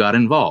why you got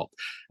involved.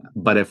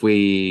 But if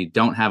we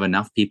don't have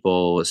enough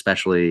people,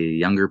 especially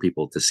younger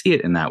people, to see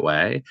it in that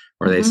way,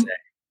 or they say,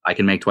 I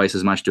can make twice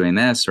as much doing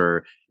this,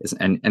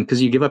 and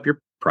because you give up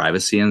your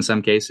privacy in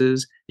some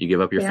cases, you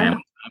give up your family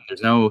time.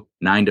 There's no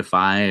 9 to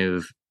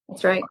 5.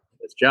 That's right.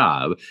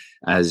 Job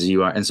as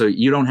you are. And so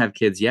you don't have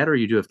kids yet, or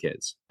you do have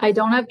kids? I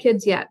don't have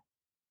kids yet.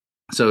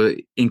 So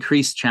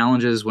increased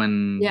challenges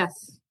when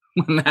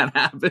that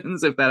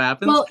happens, if that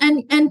happens. Well,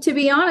 and to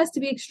be honest, to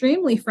be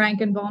extremely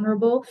frank and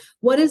vulnerable,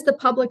 what is the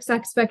public's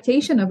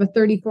expectation of a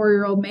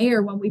 34-year-old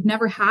mayor when we've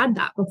never had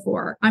that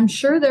before? I'm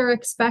sure they're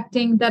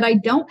expecting that I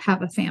don't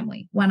have a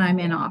family when I'm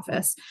in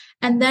office.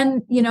 And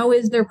then,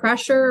 is there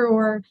pressure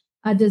or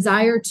a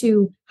desire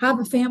to have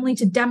a family,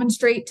 to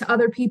demonstrate to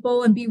other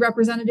people and be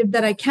representative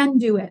that I can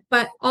do it.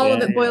 But all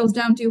of it boils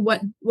down to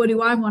what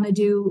do I want to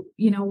do,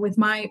 with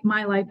my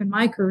life and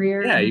my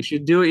career. Yeah, you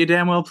should do what you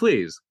damn well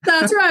please.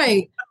 That's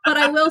right. But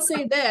I will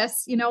say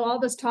this, all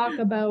this talk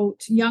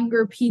about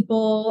younger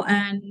people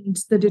and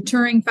the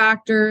deterring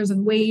factors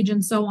and wage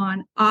and so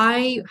on.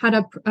 I had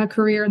a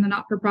career in the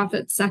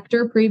not-for-profit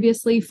sector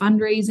previously,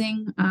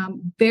 fundraising,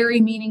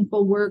 very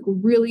meaningful work,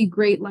 really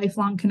great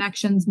lifelong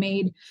connections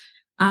made.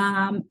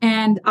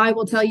 And I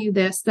will tell you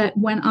this, that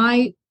when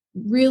I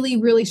really,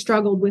 really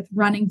struggled with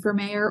running for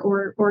mayor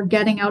or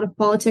getting out of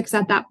politics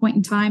at that point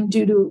in time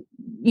due to,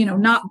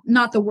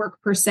 not the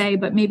work per se,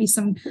 but maybe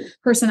some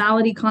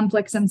personality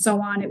conflicts and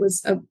so on. It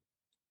was an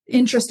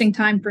interesting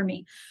time for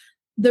me.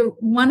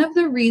 One of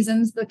the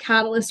reasons, the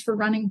catalyst for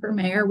running for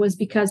mayor, was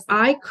because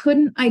I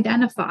couldn't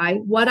identify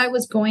what I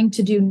was going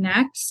to do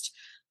next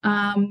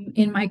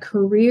in my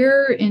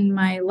career, in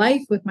my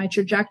life, with my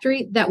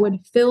trajectory that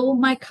would fill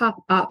my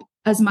cup up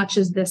as much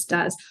as this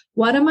does.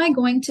 What am I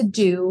going to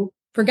do?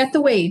 Forget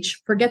the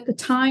wage, forget the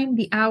time,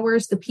 the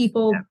hours, the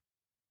people. Yeah.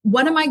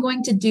 What am I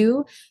going to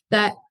do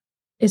that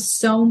is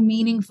so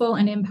meaningful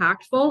and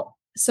impactful?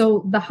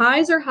 So the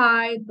highs are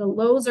high, the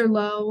lows are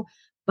low,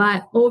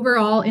 but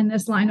overall in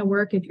this line of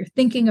work, if you're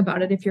thinking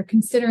about it, if you're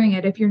considering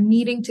it, if you're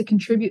needing to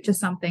contribute to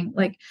something,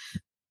 like,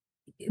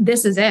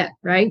 this is it,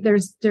 right?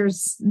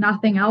 There's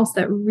nothing else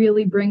that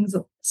really brings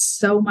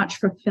so much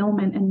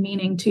fulfillment and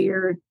meaning to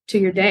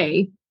your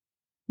day.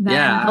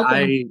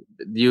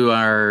 You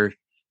are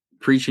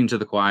preaching to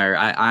the choir.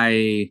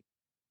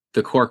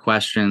 The core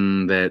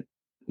question that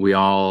we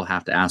all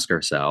have to ask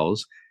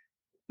ourselves,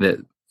 that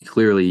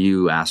clearly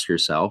you asked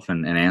yourself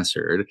and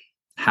answered,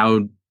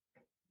 how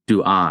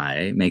do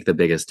I make the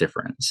biggest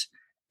difference?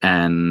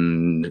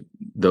 And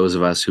those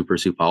of us who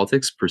pursue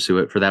politics pursue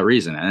it for that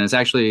reason. And it's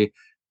actually,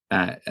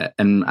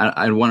 and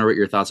I want to read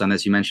your thoughts on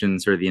this. You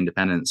mentioned sort of the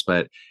independence,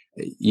 but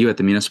you at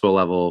the municipal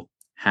level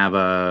have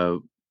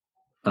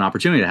an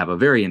opportunity to have a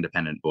very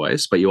independent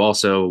voice, but you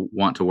also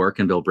want to work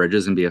and build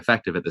bridges and be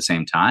effective at the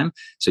same time.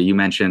 So you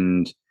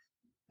mentioned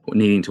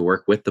needing to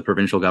work with the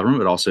provincial government,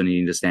 but also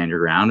needing to stand your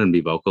ground and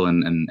be vocal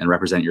and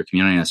represent your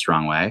community in a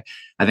strong way.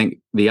 I think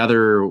the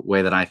other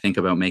way that I think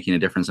about making a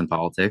difference in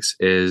politics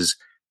is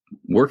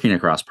working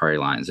across party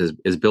lines,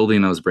 is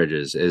building those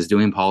bridges, is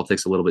doing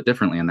politics a little bit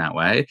differently in that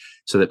way,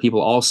 so that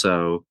people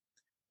also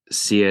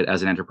see it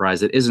as an enterprise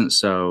that isn't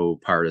so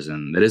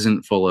partisan, that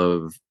isn't full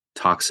of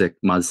toxic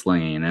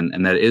mudslinging,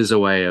 and that is a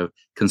way of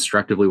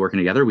constructively working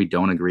together. We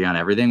don't agree on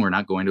everything. We're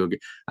not going to agree.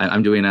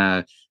 I'm doing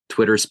a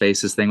Twitter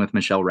Spaces thing with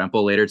Michelle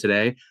Rempel later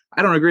today.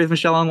 I don't agree with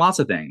Michelle on lots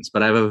of things,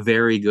 but I have a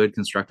very good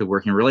constructive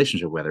working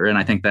relationship with her. And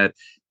I think that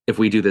if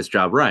we do this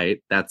job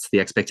right, that's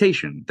the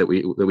expectation, that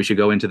we should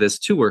go into this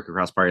to work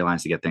across party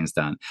lines to get things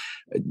done.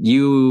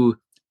 You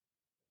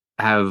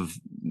have,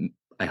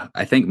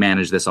 I think,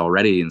 managed this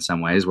already in some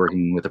ways,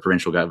 working with the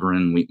provincial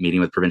government, meeting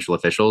with provincial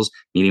officials,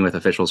 meeting with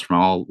officials from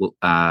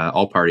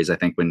all parties. I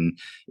think when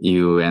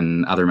you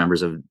and other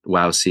members of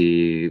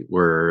WOWC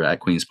were at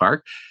Queen's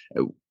Park,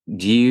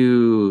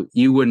 you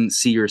wouldn't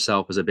see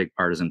yourself as a big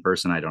partisan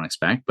person, I don't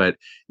expect, but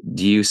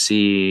do you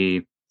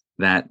see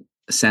that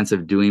sense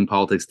of doing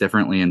politics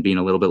differently and being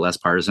a little bit less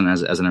partisan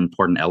as an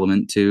important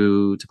element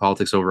to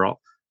politics overall?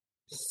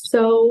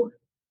 So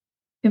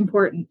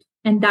important.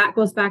 And that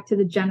goes back to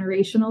the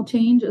generational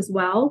change as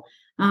well.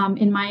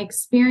 In my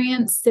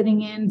experience,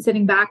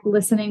 sitting back,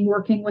 listening,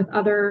 working with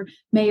other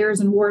mayors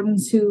and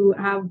wardens who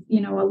have,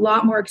 a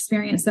lot more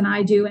experience than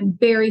I do and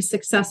very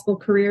successful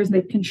careers.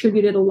 They've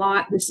contributed a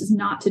lot. This is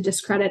not to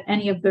discredit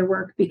any of their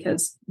work,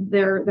 because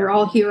they're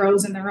all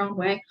heroes in their own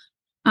way.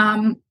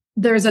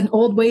 There's an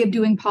old way of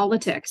doing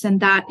politics, and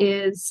that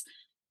is,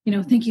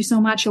 thank you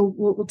so much.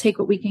 We'll take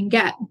what we can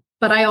get.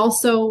 But I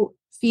also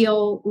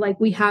feel like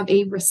we have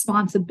a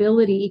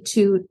responsibility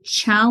to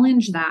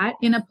challenge that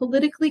in a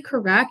politically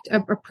correct, a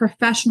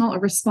professional, a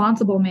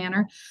responsible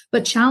manner,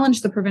 but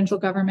challenge the provincial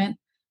government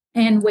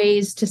in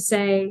ways to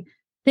say,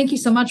 thank you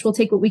so much, we'll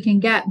take what we can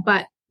get,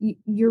 but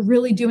you're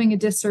really doing a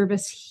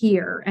disservice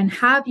here. And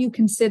have you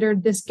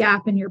considered this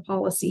gap in your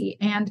policy?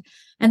 And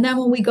then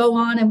when we go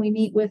on and we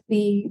meet with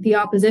the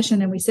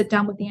opposition and we sit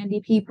down with the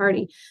NDP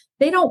party,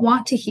 they don't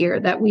want to hear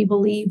that we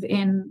believe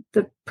in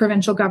the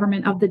provincial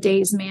government of the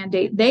day's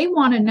mandate. They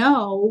want to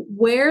know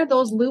where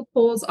those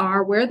loopholes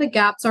are, where the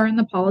gaps are in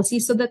the policy,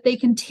 so that they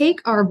can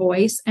take our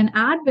voice and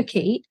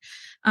advocate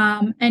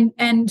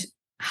and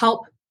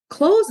help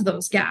close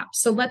those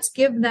gaps. So let's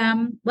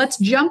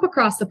jump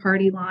across the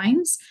party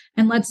lines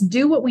and let's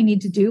do what we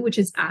need to do, which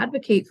is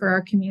advocate for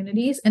our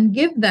communities and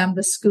give them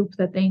the scoop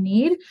that they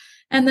need.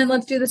 And then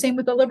let's do the same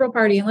with the Liberal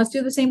Party. And let's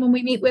do the same when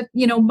we meet with,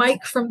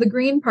 Mike from the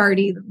Green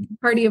Party, the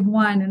Party of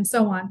One, and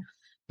so on.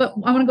 But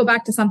I want to go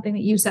back to something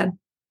that you said.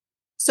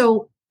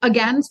 So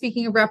again,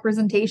 speaking of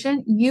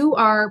representation, you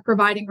are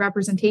providing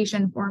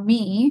representation for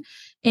me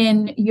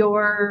in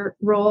your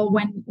role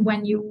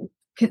when you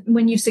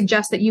when you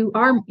suggest that you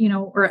are,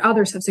 or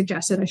others have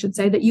suggested, I should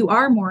say, that you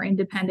are more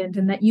independent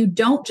and that you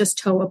don't just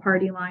toe a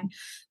party line.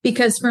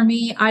 Because for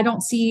me, I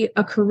don't see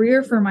a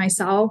career for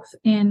myself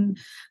in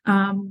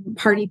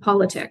party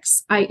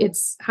politics.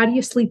 It's how do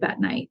you sleep at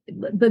night?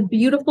 The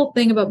beautiful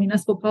thing about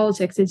municipal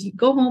politics is you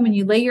go home and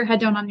you lay your head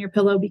down on your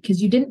pillow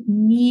because you didn't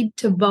need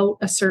to vote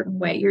a certain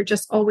way. You're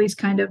just always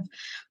kind of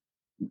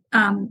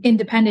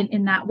independent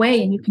in that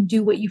way, and you can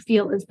do what you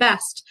feel is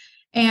best.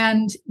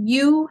 And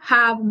you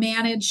have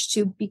managed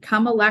to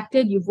become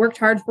elected. You've worked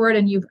hard for it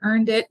and you've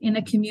earned it in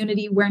a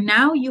community where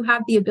now you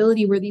have the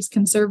ability where these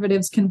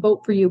conservatives can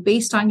vote for you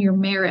based on your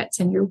merits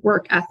and your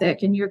work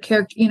ethic and your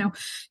character,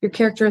 your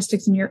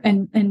characteristics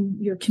and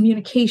your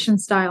communication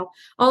style.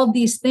 All of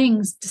these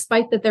things,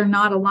 despite that they're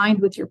not aligned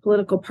with your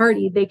political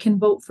party, they can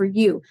vote for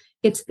you.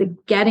 It's the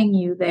getting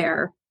you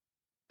there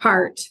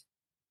part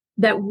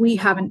that we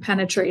haven't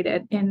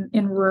penetrated in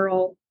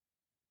rural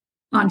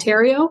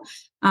Ontario,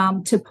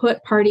 to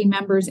put party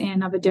members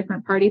in of a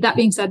different party. That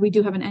being said, we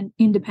do have an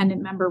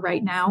independent member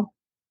right now,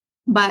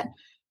 but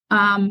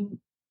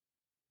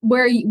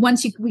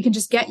we can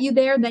just get you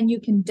there, then you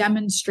can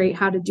demonstrate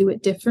how to do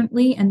it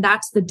differently. And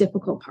that's the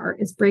difficult part,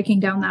 is breaking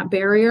down that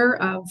barrier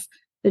of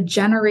the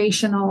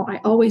generational, I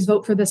always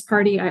vote for this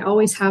party, I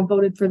always have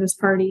voted for this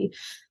party,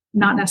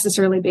 not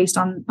necessarily based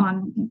on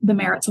the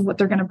merits of what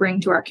they're going to bring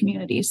to our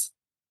communities.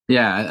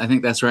 Yeah, I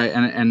think that's right.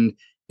 And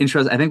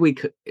interesting, I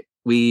think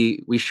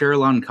we share a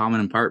lot in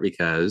common, in part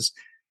because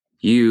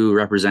you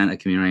represent a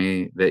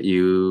community that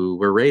you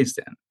were raised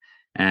in,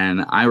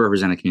 and I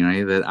represent a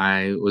community that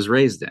I was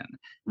raised in.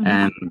 Mm-hmm.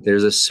 And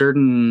there's a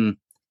certain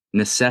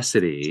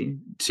necessity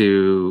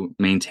to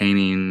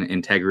maintaining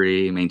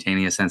integrity,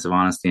 maintaining a sense of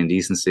honesty and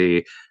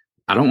decency.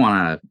 I don't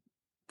want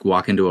to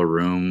walk into a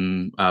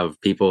room of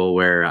people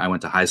where I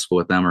went to high school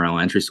with them or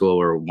elementary school,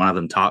 where one of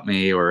them taught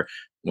me, or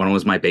one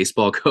was my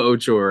baseball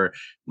coach, or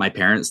my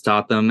parents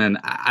taught them. And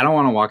I don't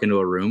want to walk into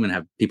a room and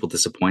have people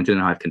disappointed in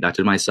how I've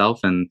conducted myself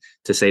and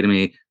to say to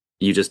me,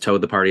 you just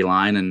towed the party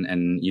line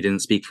and you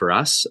didn't speak for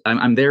us.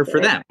 I'm there for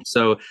them.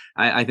 So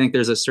I think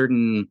there's a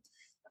certain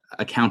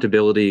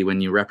accountability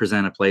when you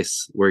represent a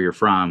place where you're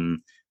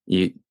from.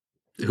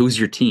 Who's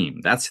your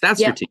team? That's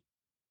your team.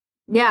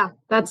 Yeah,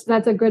 that's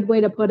a good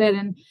way to put it.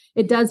 And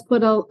it does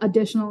put an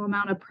additional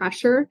amount of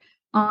pressure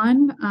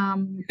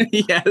on.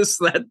 Yes,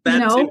 that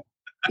too.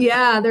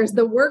 Yeah, there's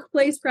the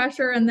workplace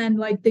pressure and then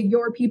like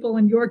your people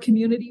and your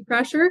community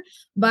pressure.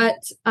 But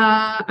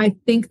I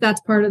think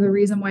that's part of the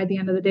reason why at the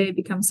end of the day it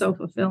becomes so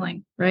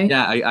fulfilling, right?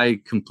 Yeah,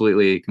 I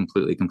completely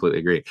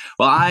agree.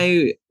 Well,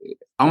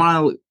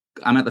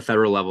 I'm at the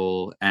federal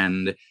level,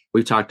 and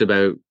we've talked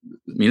about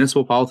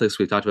municipal politics,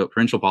 we've talked about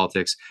provincial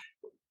politics.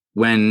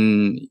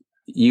 When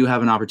you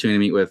have an opportunity to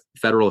meet with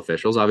federal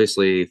officials,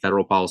 obviously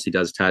federal policy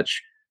does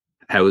touch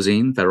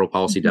housing, federal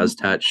policy does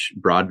touch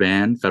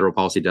broadband, federal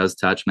policy does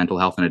touch mental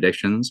health and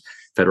addictions,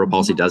 federal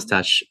policy does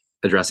touch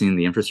addressing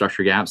the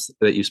infrastructure gaps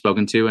that you've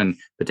spoken to, and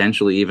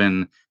potentially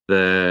even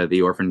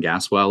the orphan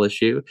gas well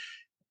issue.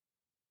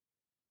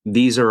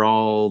 These are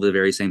all the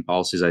very same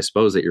policies, I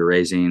suppose, that you're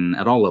raising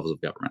at all levels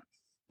of government.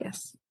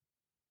 Yes.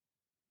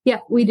 Yeah,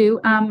 we do.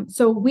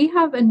 So we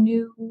have a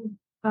new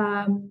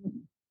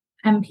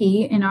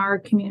MP in our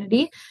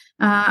community.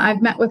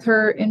 I've met with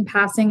her in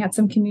passing at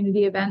some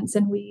community events,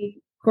 and we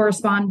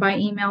correspond by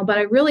email, but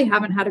I really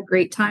haven't had a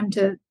great time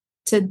to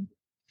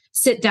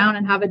sit down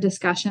and have a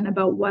discussion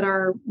about what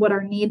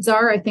our needs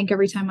are. I think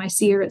every time I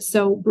see her, it's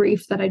so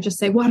brief that I just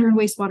say water and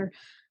wastewater.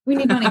 We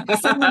need money.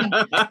 Some money.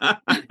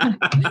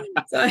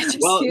 So I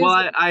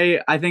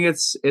think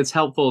it's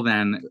helpful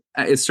then.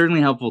 It's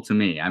certainly helpful to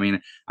me. I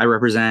mean, I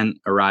represent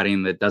a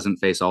riding that doesn't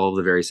face all of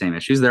the very same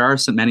issues. There are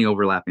many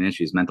overlapping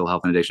issues. Mental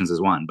health and addictions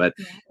is one,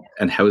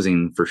 and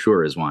housing for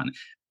sure is one.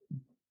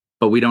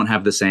 But we don't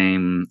have the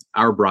same,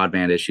 our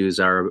broadband issues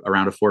are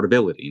around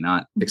affordability,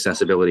 not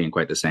accessibility in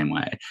quite the same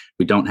way.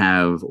 We don't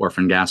have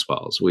orphan gas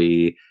wells.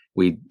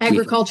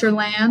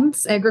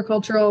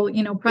 Agricultural,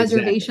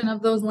 preservation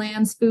of those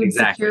lands, food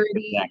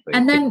security.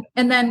 Exactly.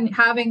 And then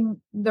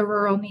having the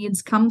rural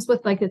needs comes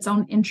with like its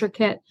own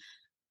intricate,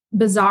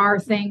 bizarre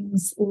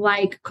things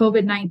like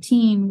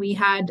COVID-19. We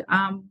had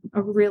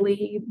a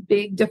really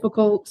big,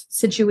 difficult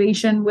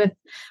situation with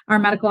our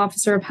medical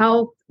officer of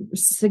health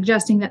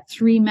suggesting that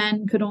 3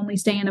 men could only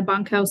stay in a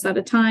bunkhouse at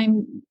a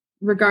time,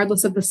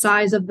 regardless of the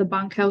size of the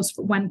bunkhouse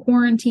when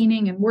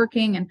quarantining and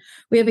working. And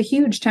we have a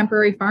huge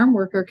temporary farm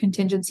worker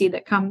contingency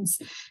that comes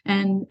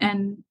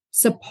and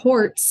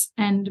supports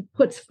and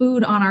puts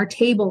food on our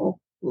table.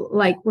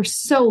 Like, we're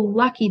so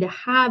lucky to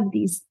have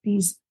these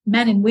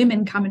men and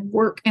women come and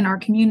work in our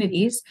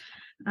communities.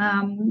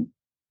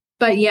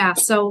 But yeah,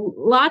 so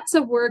lots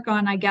of work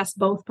on, I guess,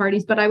 both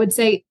parties. But I would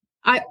say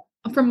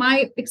from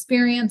my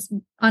experience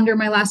under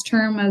my last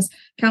term as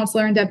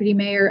councillor and deputy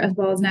mayor, as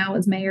well as now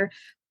as mayor,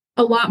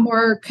 a lot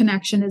more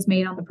connection is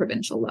made on the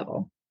provincial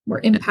level.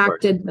 We're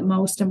impacted the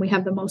most, and we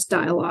have the most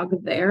dialogue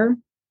there.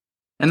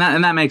 And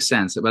that makes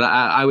sense. But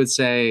I would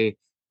say,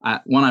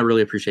 one, I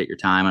really appreciate your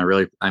time.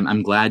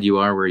 I'm glad you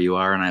are where you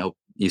are, and I hope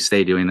you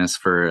stay doing this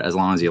for as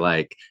long as you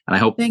like. And I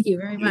hope. Thank you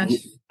very much.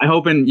 I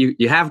hope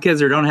you have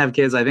kids or don't have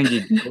kids. I think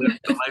you live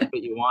the life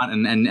that you want,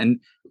 and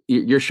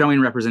you're showing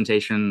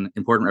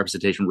important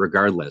representation,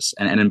 regardless,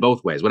 and in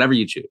both ways, whatever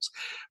you choose.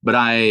 But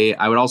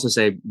I would also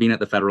say, being at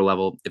the federal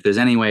level, if there's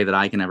any way that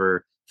I can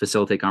ever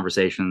facilitate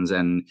conversations,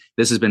 and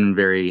this has been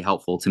very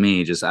helpful to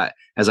me,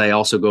 as I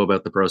also go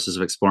about the process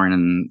of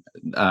exploring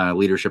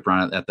leadership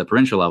run at the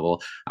provincial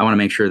level, I want to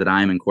make sure that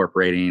I'm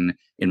incorporating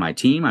in my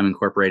team,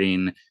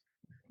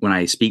 when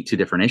I speak to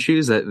different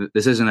issues, that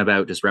this isn't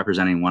about just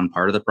representing one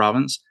part of the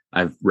province.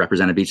 I've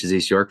represented Beaches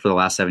East York for the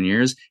last 7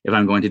 years. If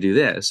I'm going to do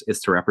this, it's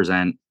to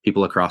represent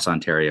people across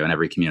Ontario and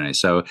every community.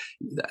 So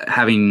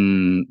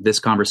having this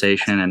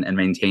conversation and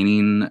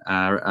maintaining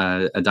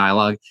a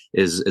dialogue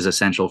is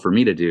essential for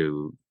me to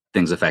do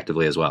things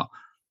effectively as well.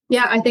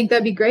 Yeah, I think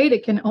that'd be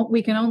great.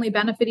 We can only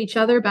benefit each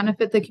other,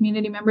 benefit the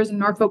community members in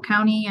Norfolk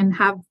County, and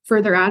have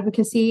further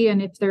advocacy. And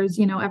if there's,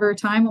 ever a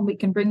time when we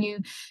can bring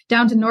you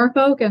down to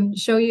Norfolk and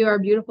show you our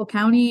beautiful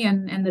county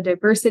and the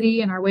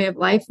diversity and our way of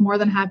life, more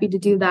than happy to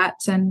do that,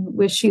 and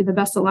wish you the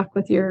best of luck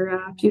with your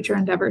future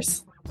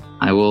endeavors.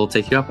 I will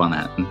take you up on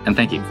that. And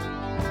thank you.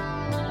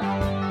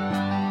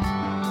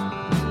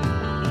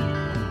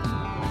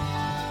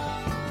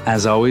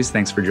 As always,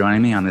 thanks for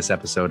joining me on this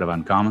episode of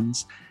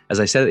Uncommons. As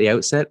I said at the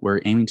outset,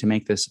 we're aiming to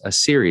make this a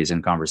series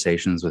in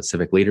conversations with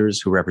civic leaders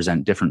who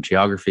represent different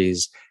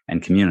geographies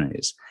and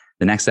communities.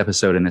 The next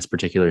episode in this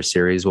particular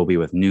series will be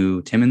with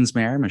new Timmins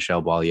Mayor,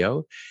 Michelle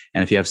Boileau.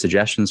 And if you have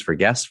suggestions for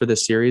guests for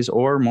this series,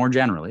 or more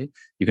generally,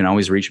 you can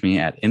always reach me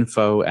at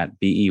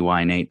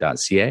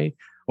info@beynate.ca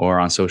or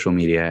on social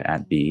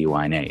media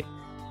 @beynate.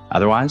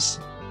 Otherwise,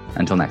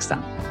 until next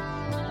time.